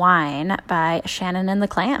Midnight Wine by Shannon and the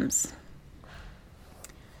Clams.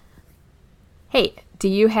 Hey, do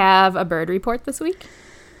you have a bird report this week?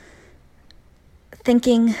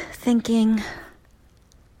 Thinking.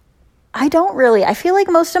 I don't really. I feel like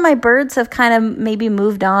most of my birds have kind of maybe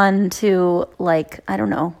moved on to, like, I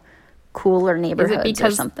don't know, cooler neighborhoods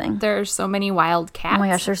or something. There's so many wild cats? Oh my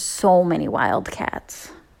gosh, there's so many wild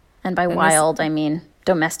cats. And by wild, I mean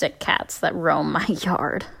domestic cats that roam my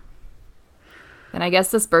yard. And I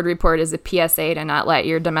guess this bird report is a PSA to not let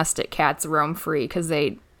your domestic cats roam free because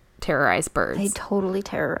they terrorize birds. They totally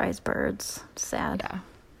terrorize birds. It's sad. Yeah.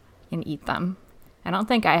 And eat them. I don't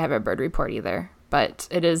think I have a bird report either, but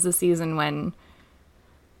it is the season when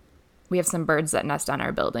we have some birds that nest on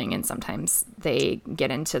our building, and sometimes they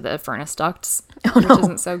get into the furnace ducts, which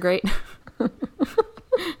isn't so great. It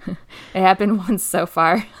happened once so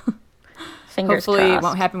far. Fingers Hopefully crossed. it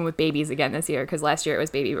won't happen with babies again this year, because last year it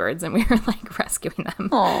was baby birds and we were like rescuing them.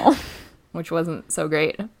 Oh, which wasn't so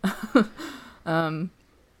great. We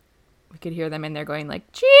could hear them in there going like,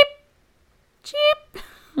 cheep, cheep.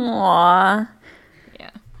 Aww.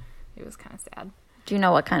 Yeah, it was kind of sad. Do you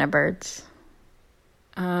know what kind of birds?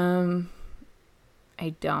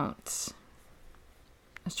 I don't.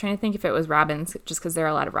 I was trying to think if it was robins, just because there are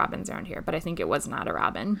a lot of robins around here, but I think it was not a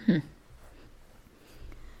robin.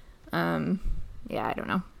 Yeah, I don't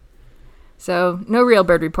know. So, no real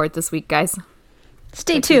bird report this week, guys.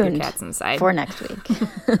 Stay Keep your tuned cats inside for next week.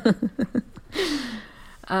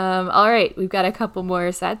 All right, we've got a couple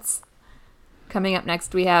more sets. Coming up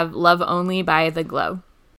next, we have Love Only by The Glow.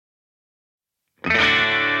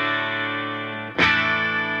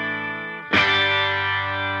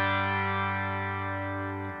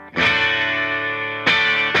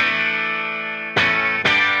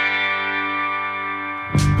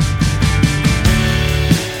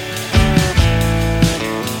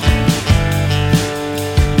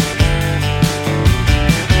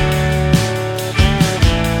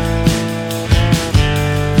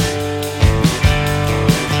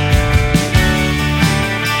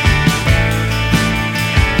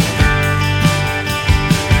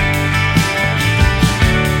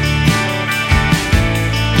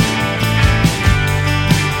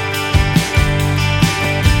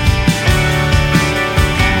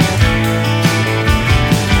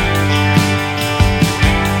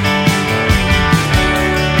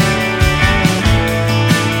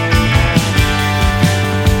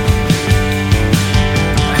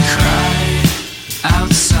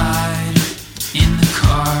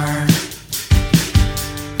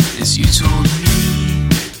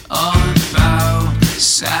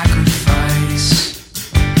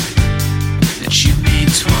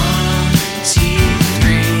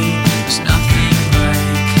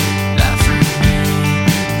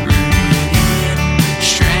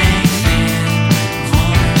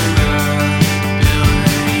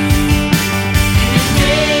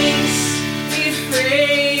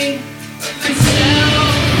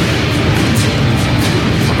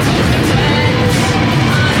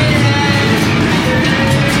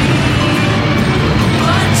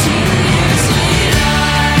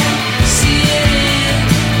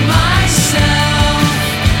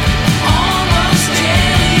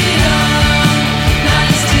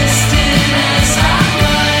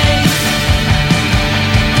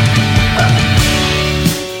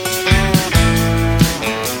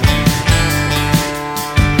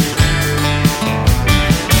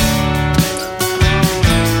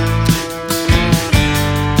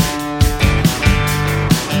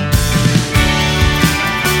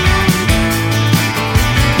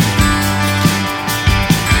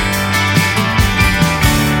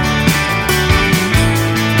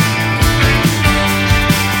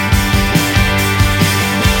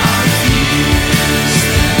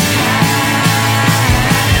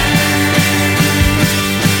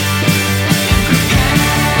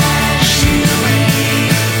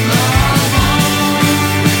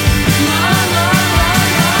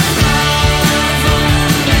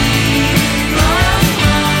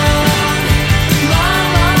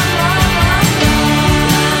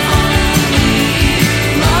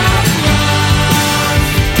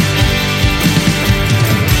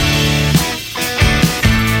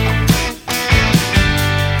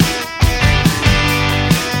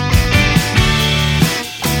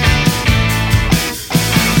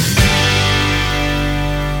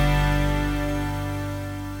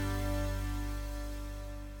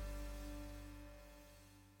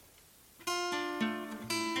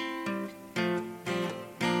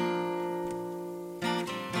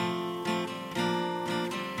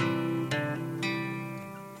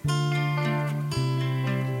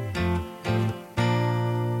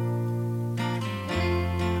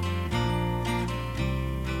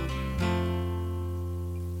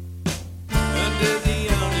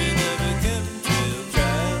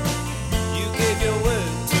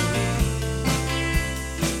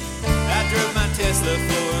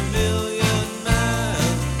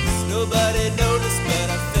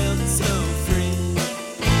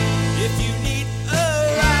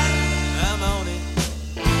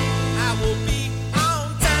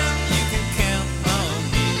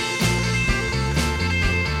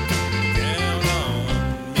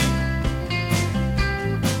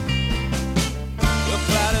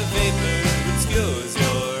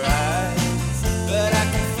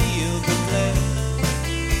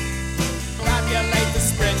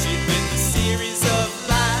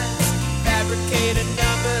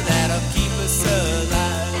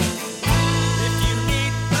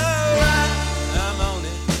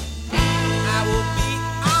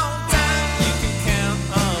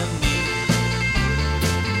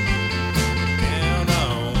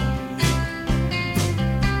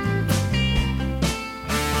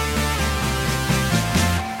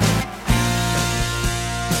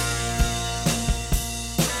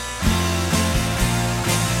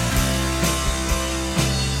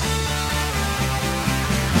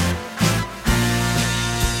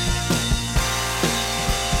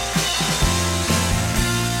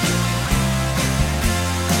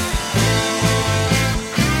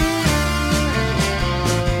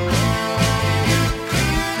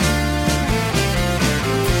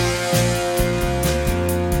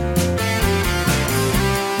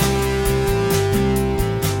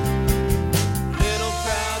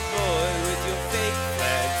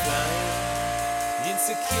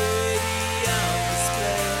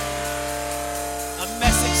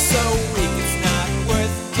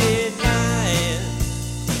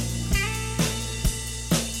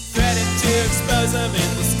 bosom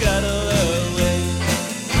and we'll scuttle away.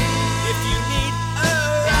 If you need a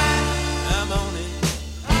ride, I'm on it.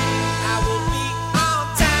 I will be on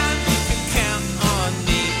time, you can count on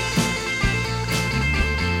me.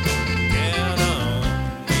 Count on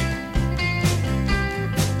me.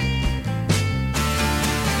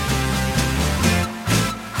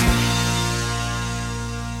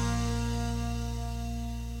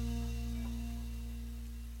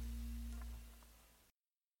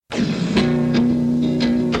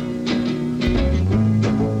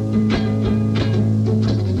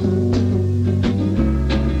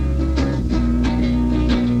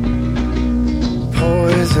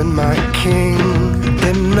 Poison my king,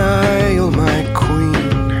 denial my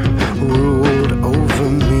queen, ruled over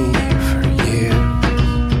me for years.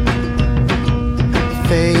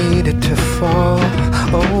 Faded to fall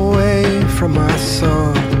away from my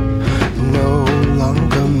song, no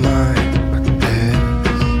longer mine but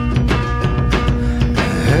theirs.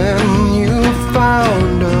 And you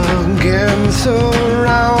found again,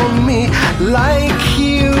 surround me like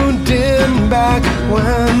you did back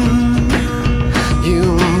when you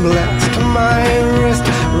blessed my wrist,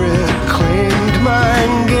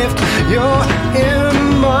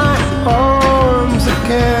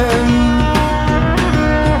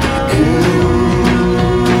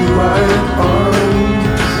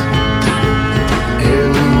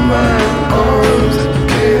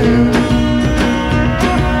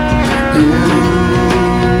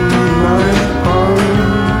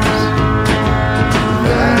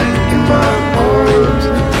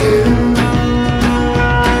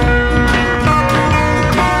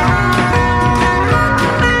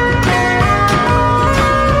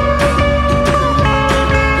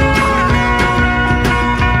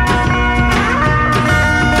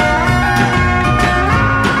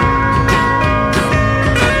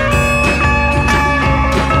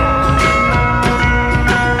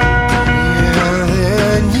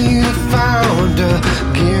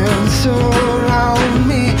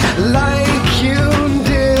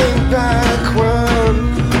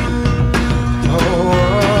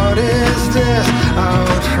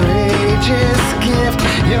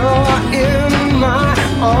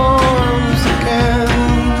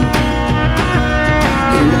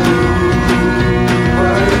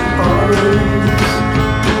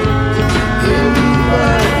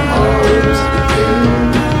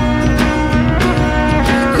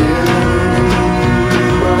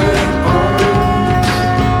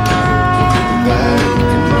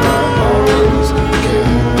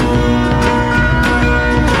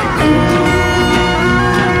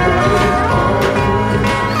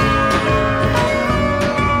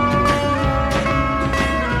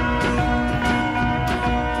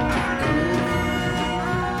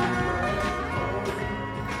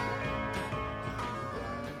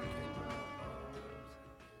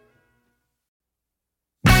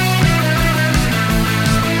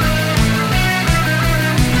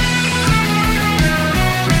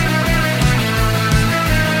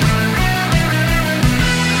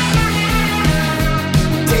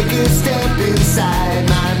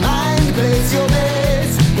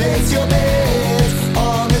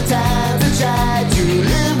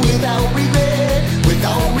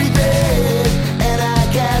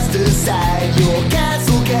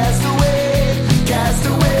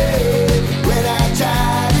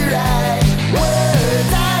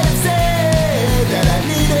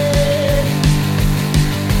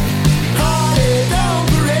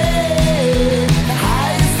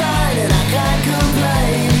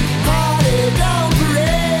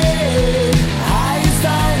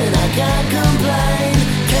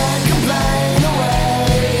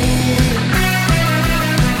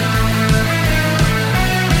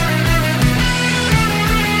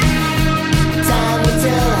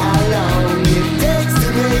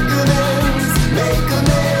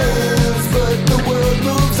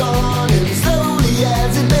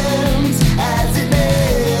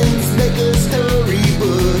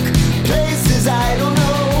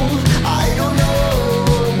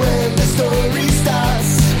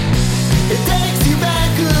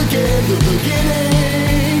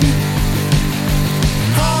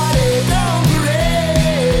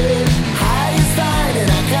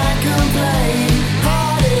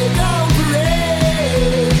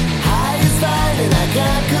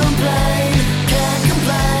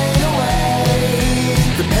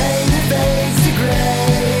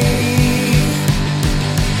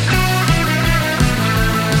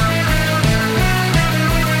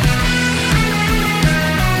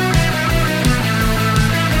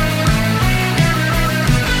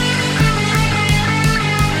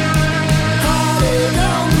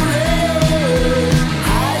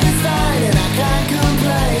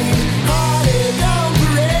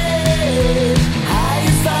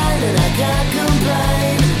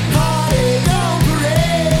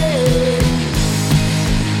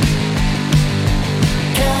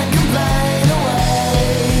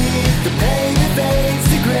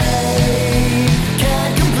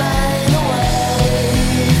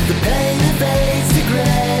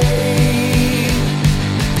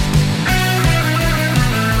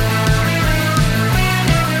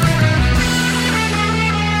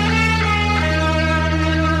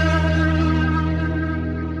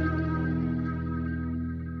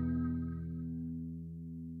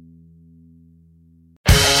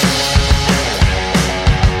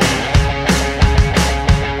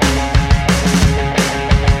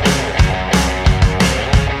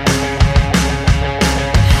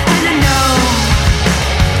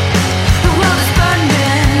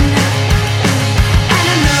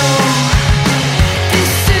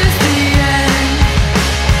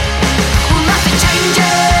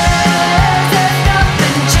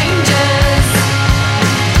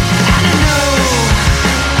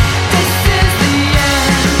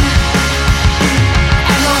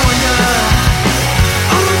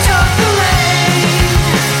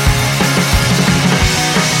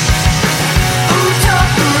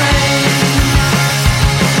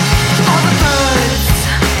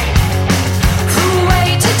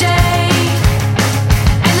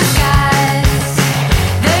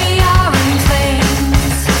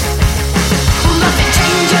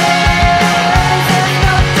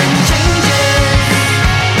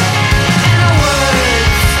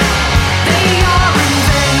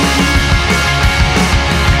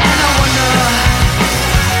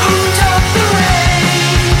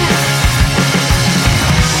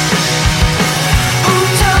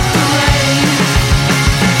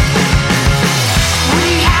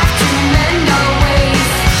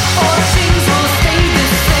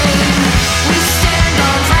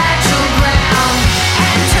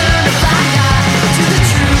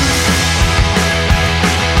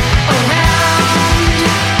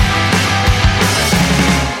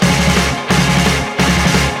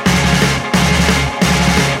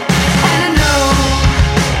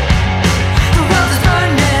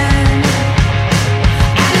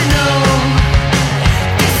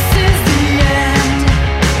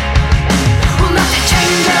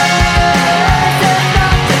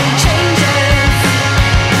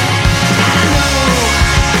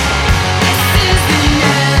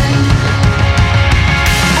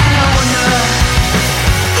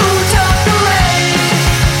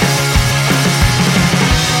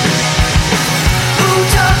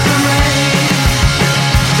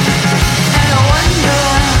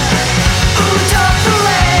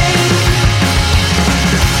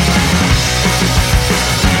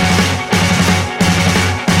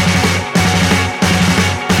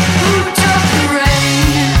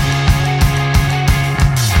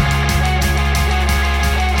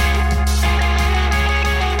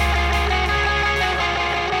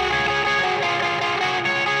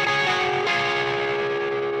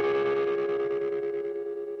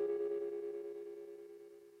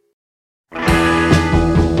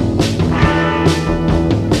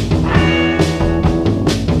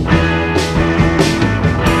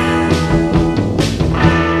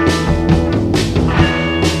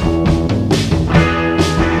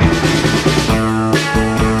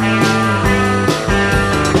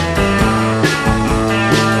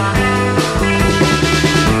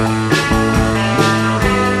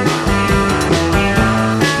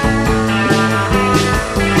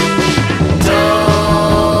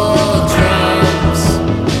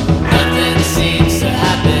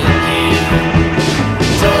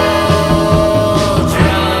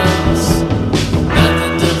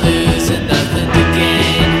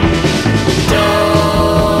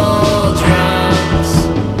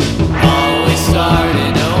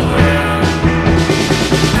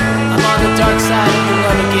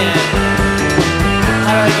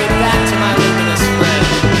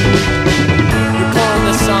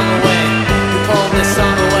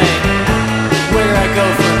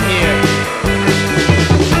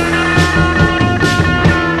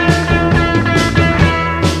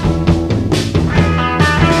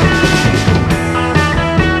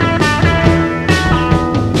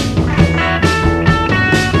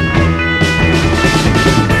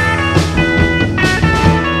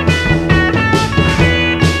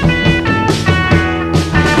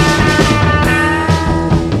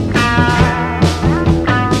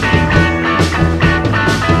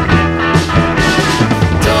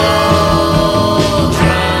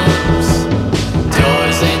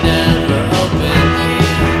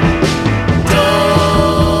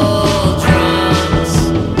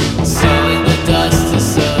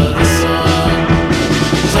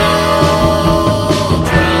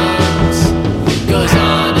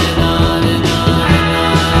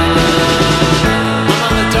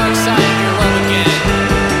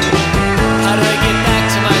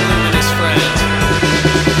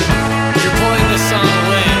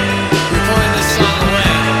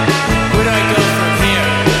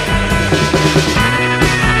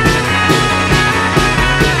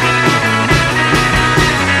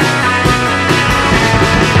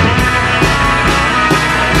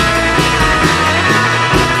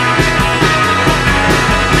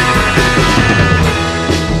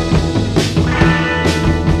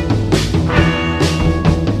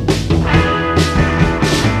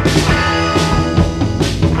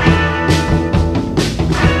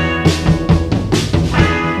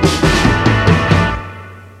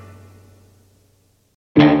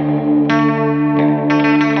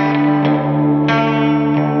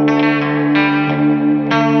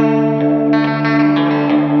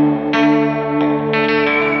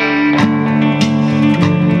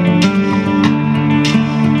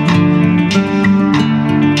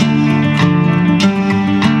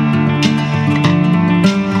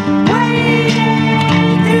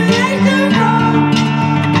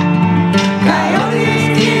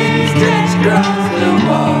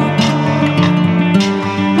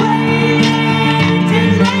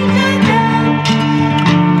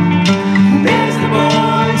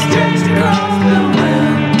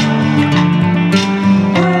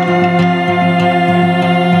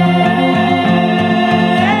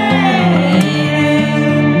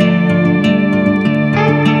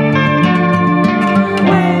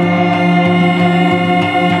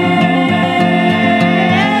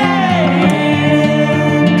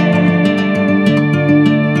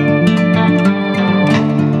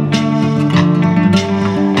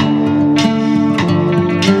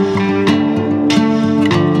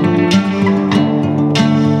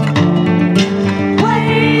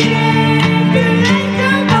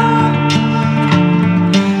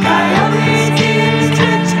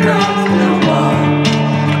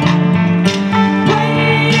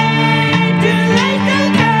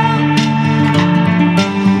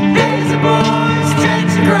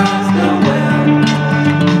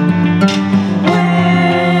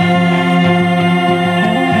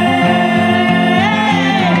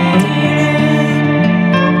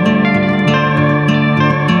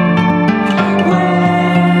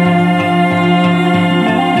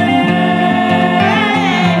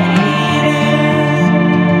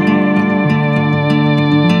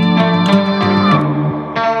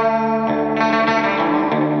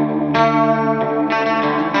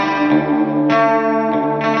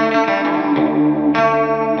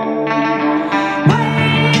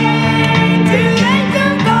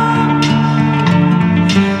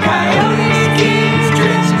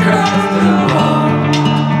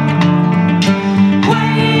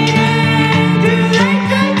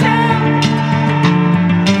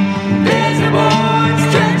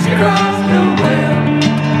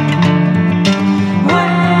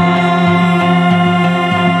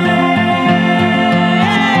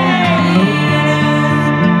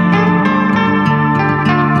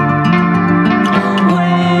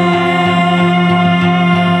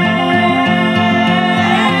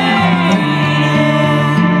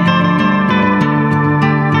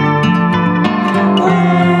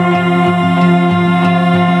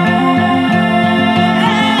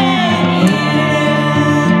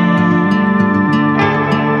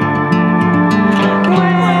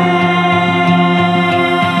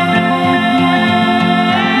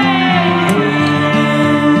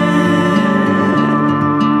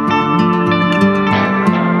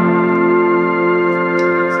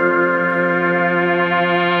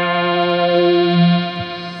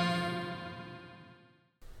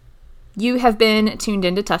 You have been tuned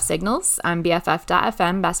into Tuff Signals on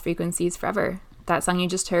BFF.FM, Best Frequencies Forever. That song you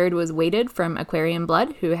just heard was Weighted from Aquarium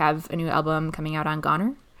Blood, who have a new album coming out on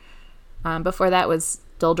Goner. Before that was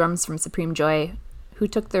Dull Drums from Supreme Joy, Who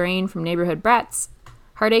Took the Rain from Neighborhood Brats,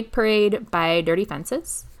 Heartache Parade by Dirty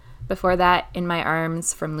Fences. Before that, In My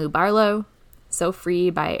Arms from Lou Barlow, So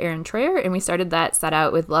Free by Aaron Troyer, and we started that set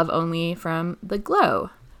out with Love Only from The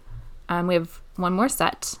Glow. We have one more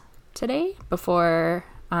set today before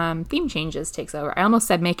Theme Changes takes over. I almost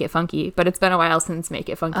said Make It Funky, but it's been a while since Make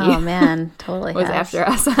It Funky. Oh man, totally was has. after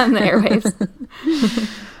us on the airwaves.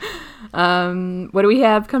 What do we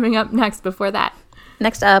have coming up next before that?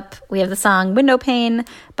 Next up, we have the song Window Pane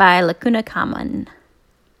by Lacuna Common.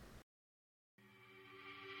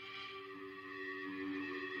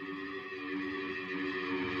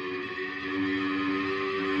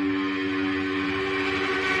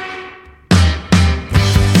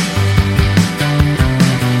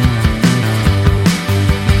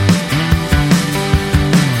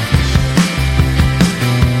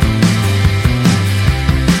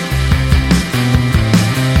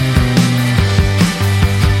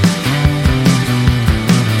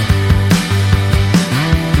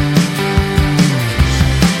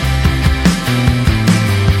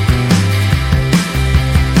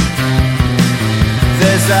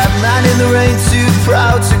 man in the rain too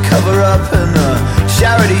proud to cover up, and the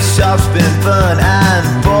charity shop's been burnt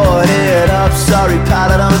and boarded up. Sorry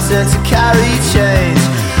pal, I don't tend to carry change.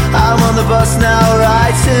 I'm on the bus now,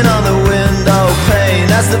 writing on the window pane.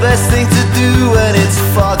 That's the best thing to do when it's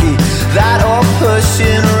foggy. That or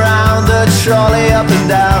pushing around the trolley up and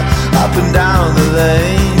down the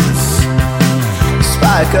lanes.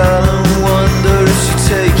 Spike girl and wonder if she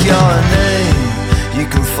take your name. You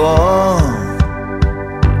can fall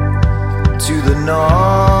to the norm.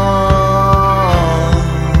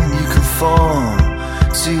 You can fall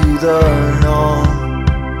to the norm.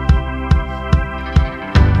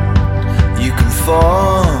 You can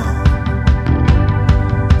fall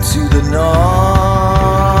to the norm.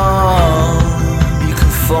 You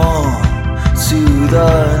can fall to the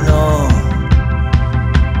norm.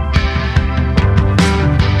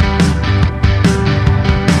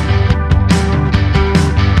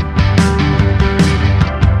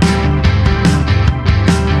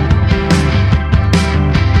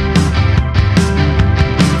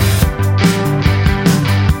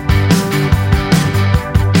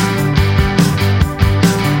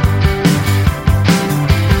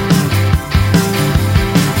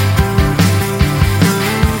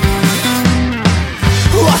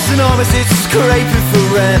 Is it scraping for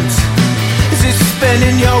rent? Is it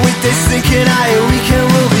spending your weekdays thinking how your weekend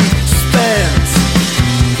will be spent?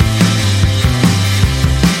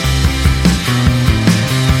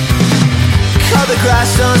 Cut the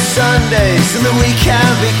grass on Sundays and the week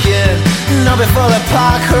can begin. Not before the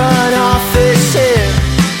park run off is here.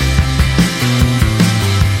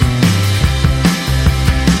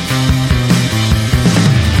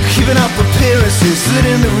 Keeping up appearances,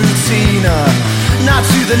 living the routine. Not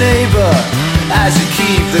to the neighbor as you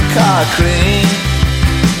keep the car clean.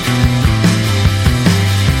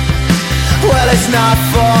 Well, it's not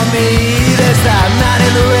for me. There's that man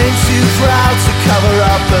in the rain too proud to cover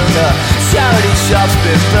up, and the charity shop's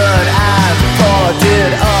been burned and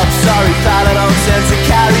boarded up. Sorry pal, I don't tend to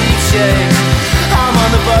carry change. I'm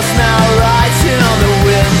on the bus now, writing on the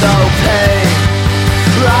window pane.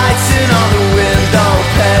 Writing on the window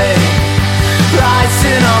pane.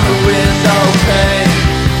 Writing on the window pane.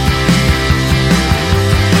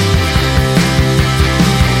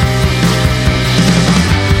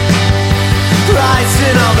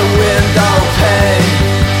 Writing on the window pane.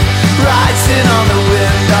 Writing on the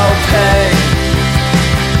window pane.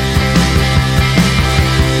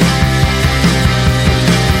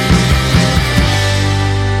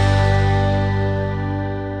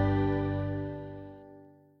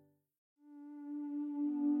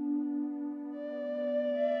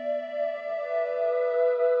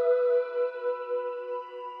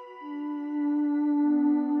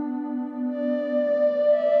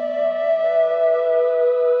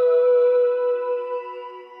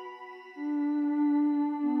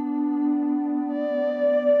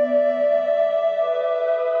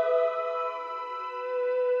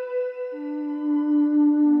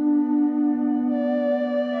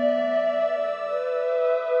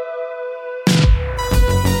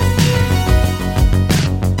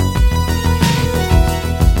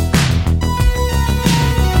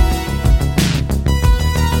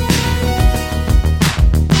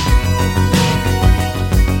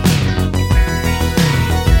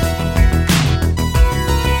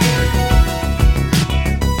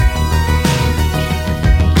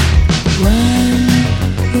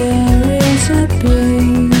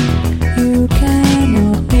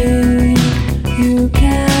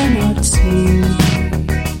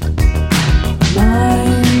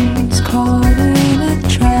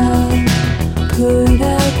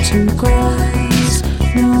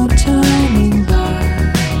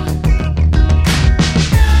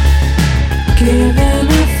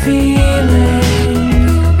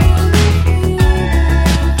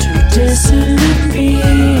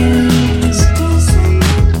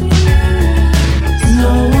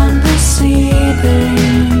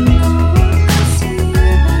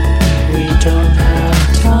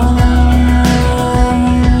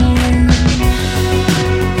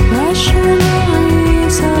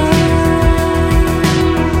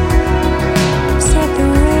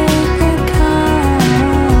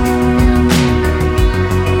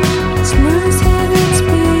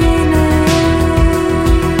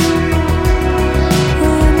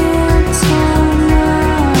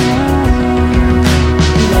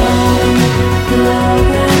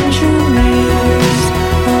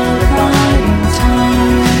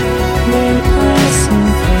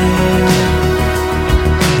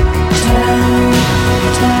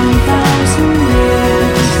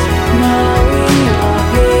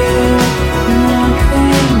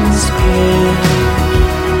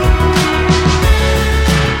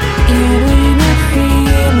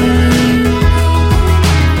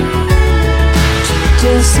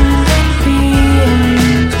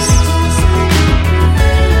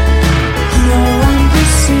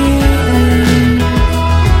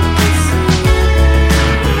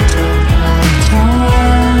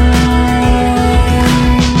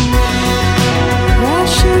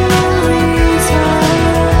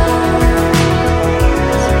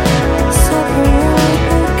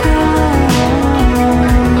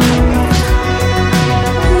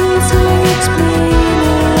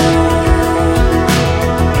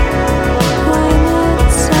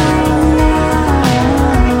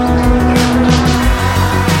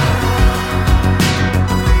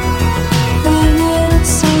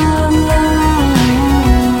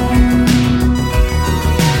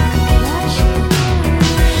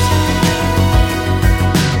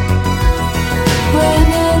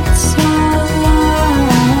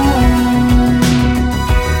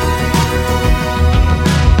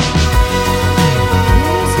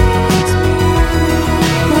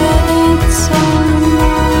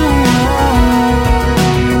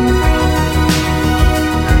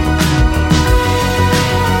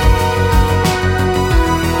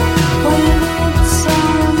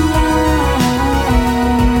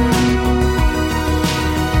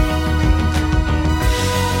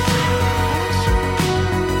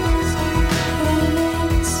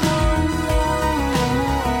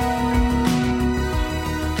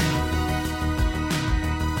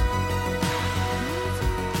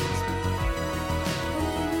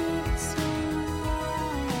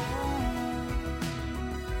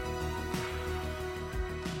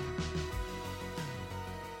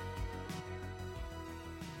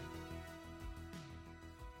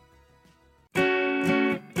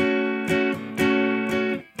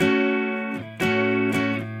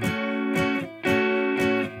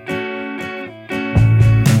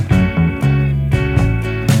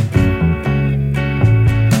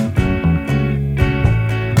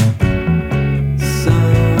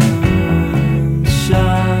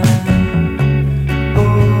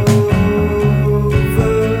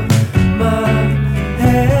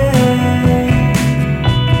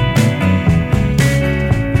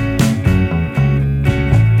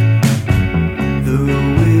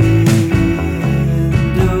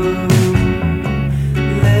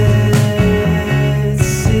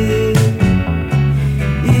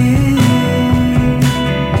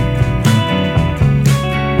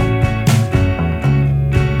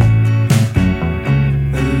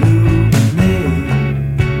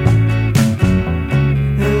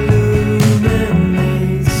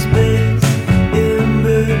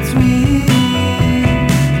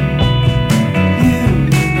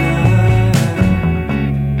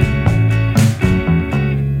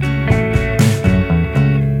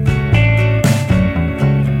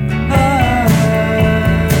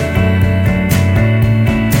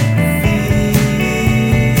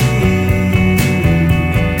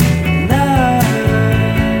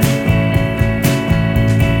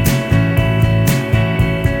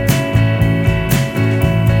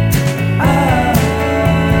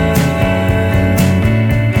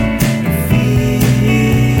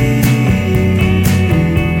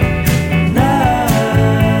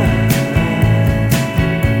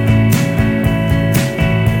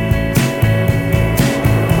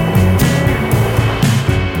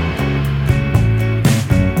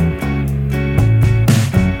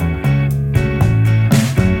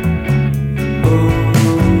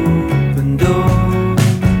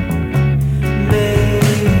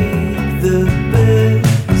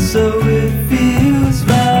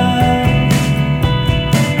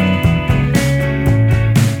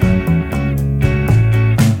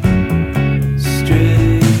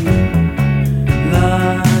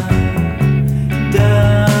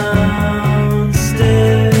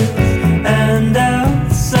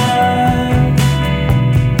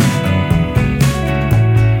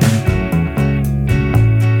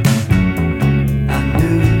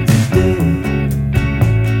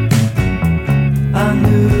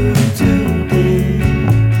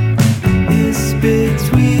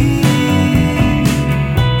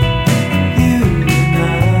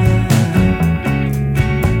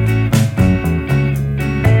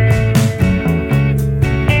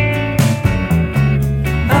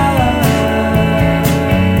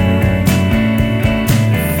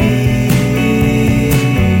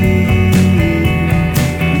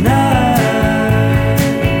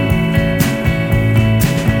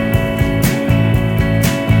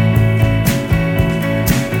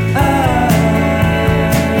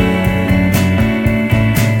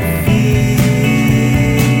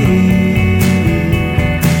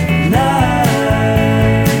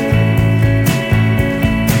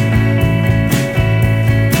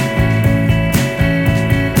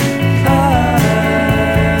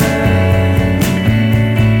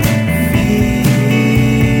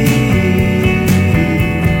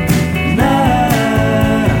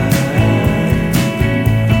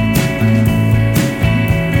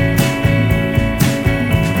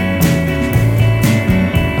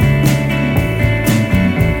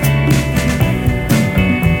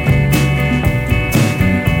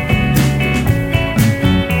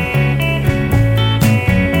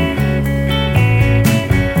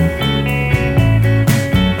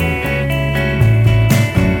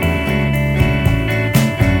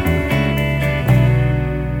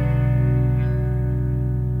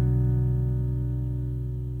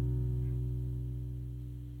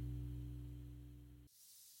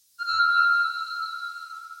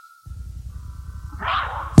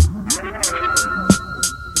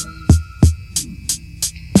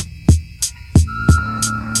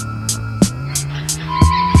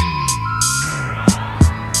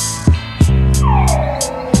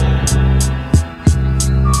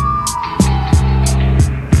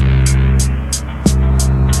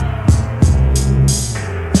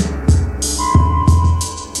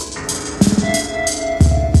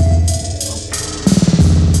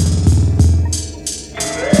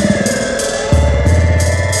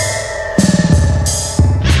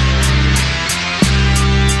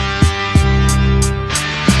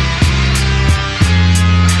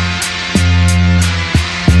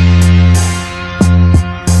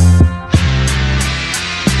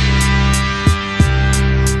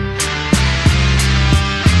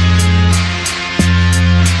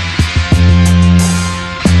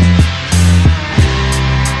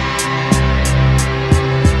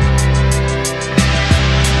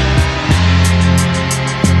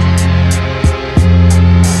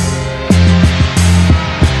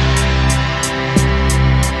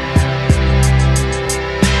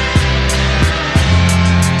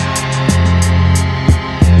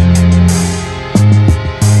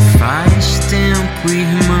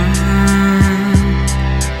 irmã.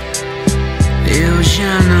 Eu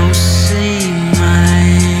já não sei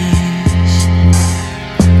mais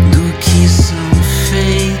do que são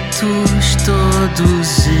feitos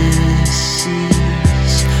todos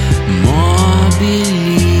esses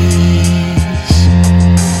móveis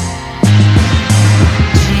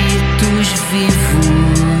ditos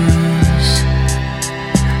vivos.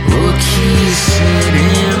 O que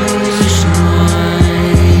seremos nós?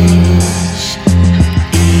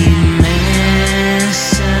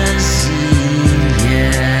 Imensas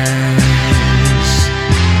ilhas,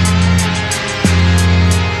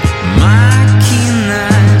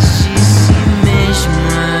 máquinas de si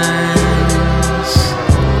mesmas,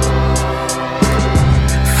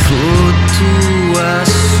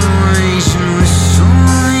 flutuações nos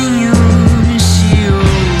sonhos de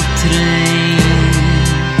outrem.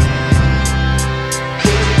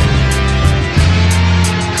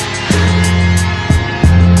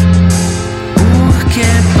 Porque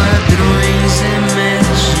padrões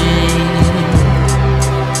emergem,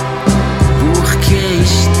 porque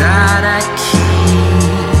estar aqui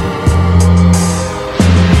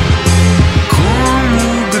como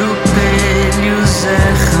grupelhos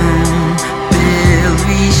erram pelo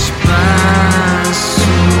espaço,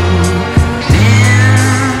 tempo.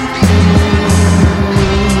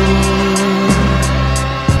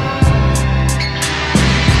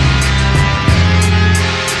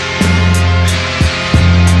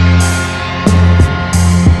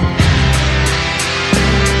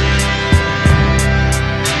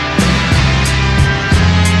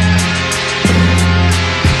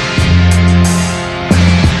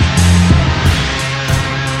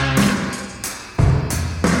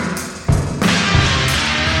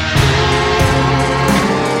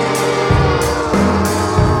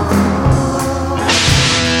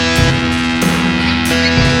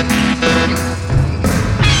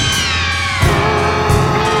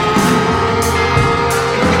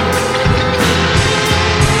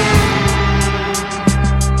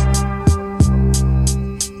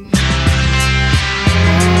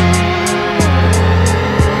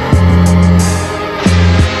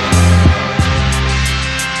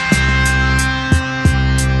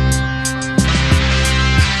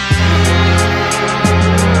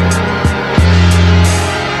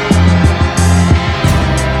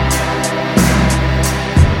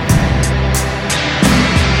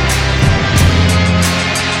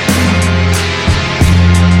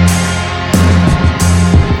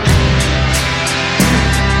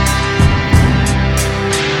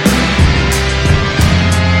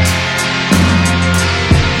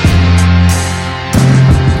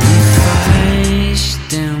 Faz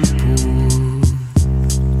tempo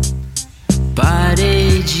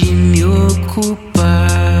parei de me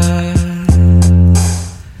ocupar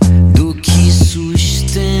do que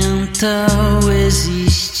sustenta o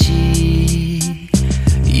existir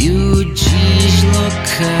e o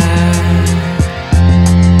deslocar.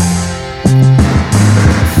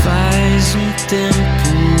 Faz um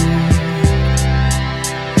tempo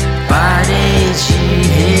parei de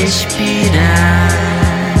respirar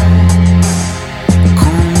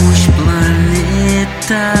com os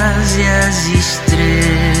planetas e as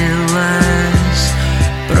estrelas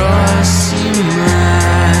próximas.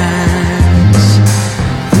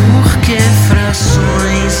 Porque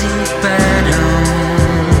frações imperam,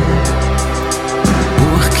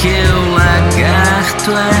 porque o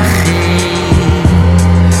lagarto é rei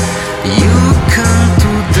e o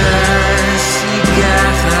canto das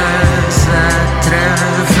cigarras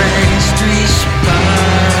através do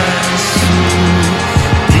espaço,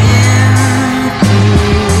 tempo.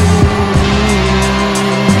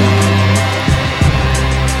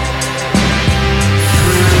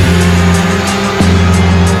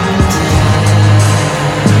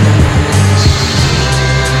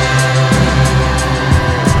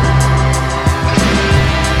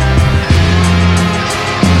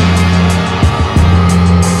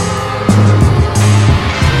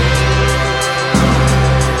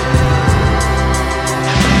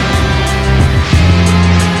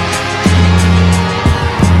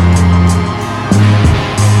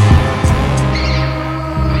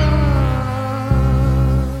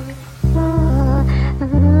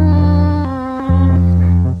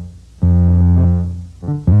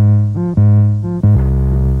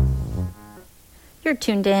 You're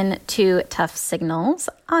tuned in to Tuff Signals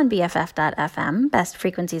on BFF.FM, best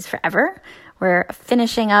frequencies forever. We're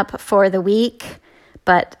finishing up for the week,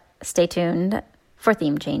 but stay tuned for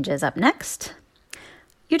theme changes up next.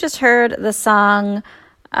 You just heard the song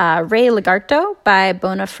Re Lagarto by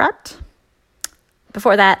Bonafrat.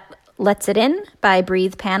 Before that, Let's It In by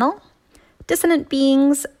Breathe Panel. Dissonant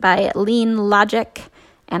Beings by Lean Logic.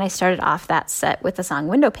 And I started off that set with the song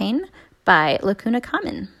Windowpane by Lacuna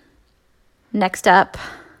Common. Next up,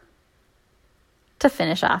 to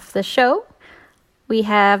finish off the show, we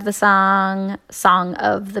have the song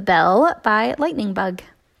of the Bell by Lightning Bug.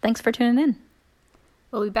 Thanks for tuning in.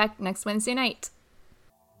 We'll be back next Wednesday night.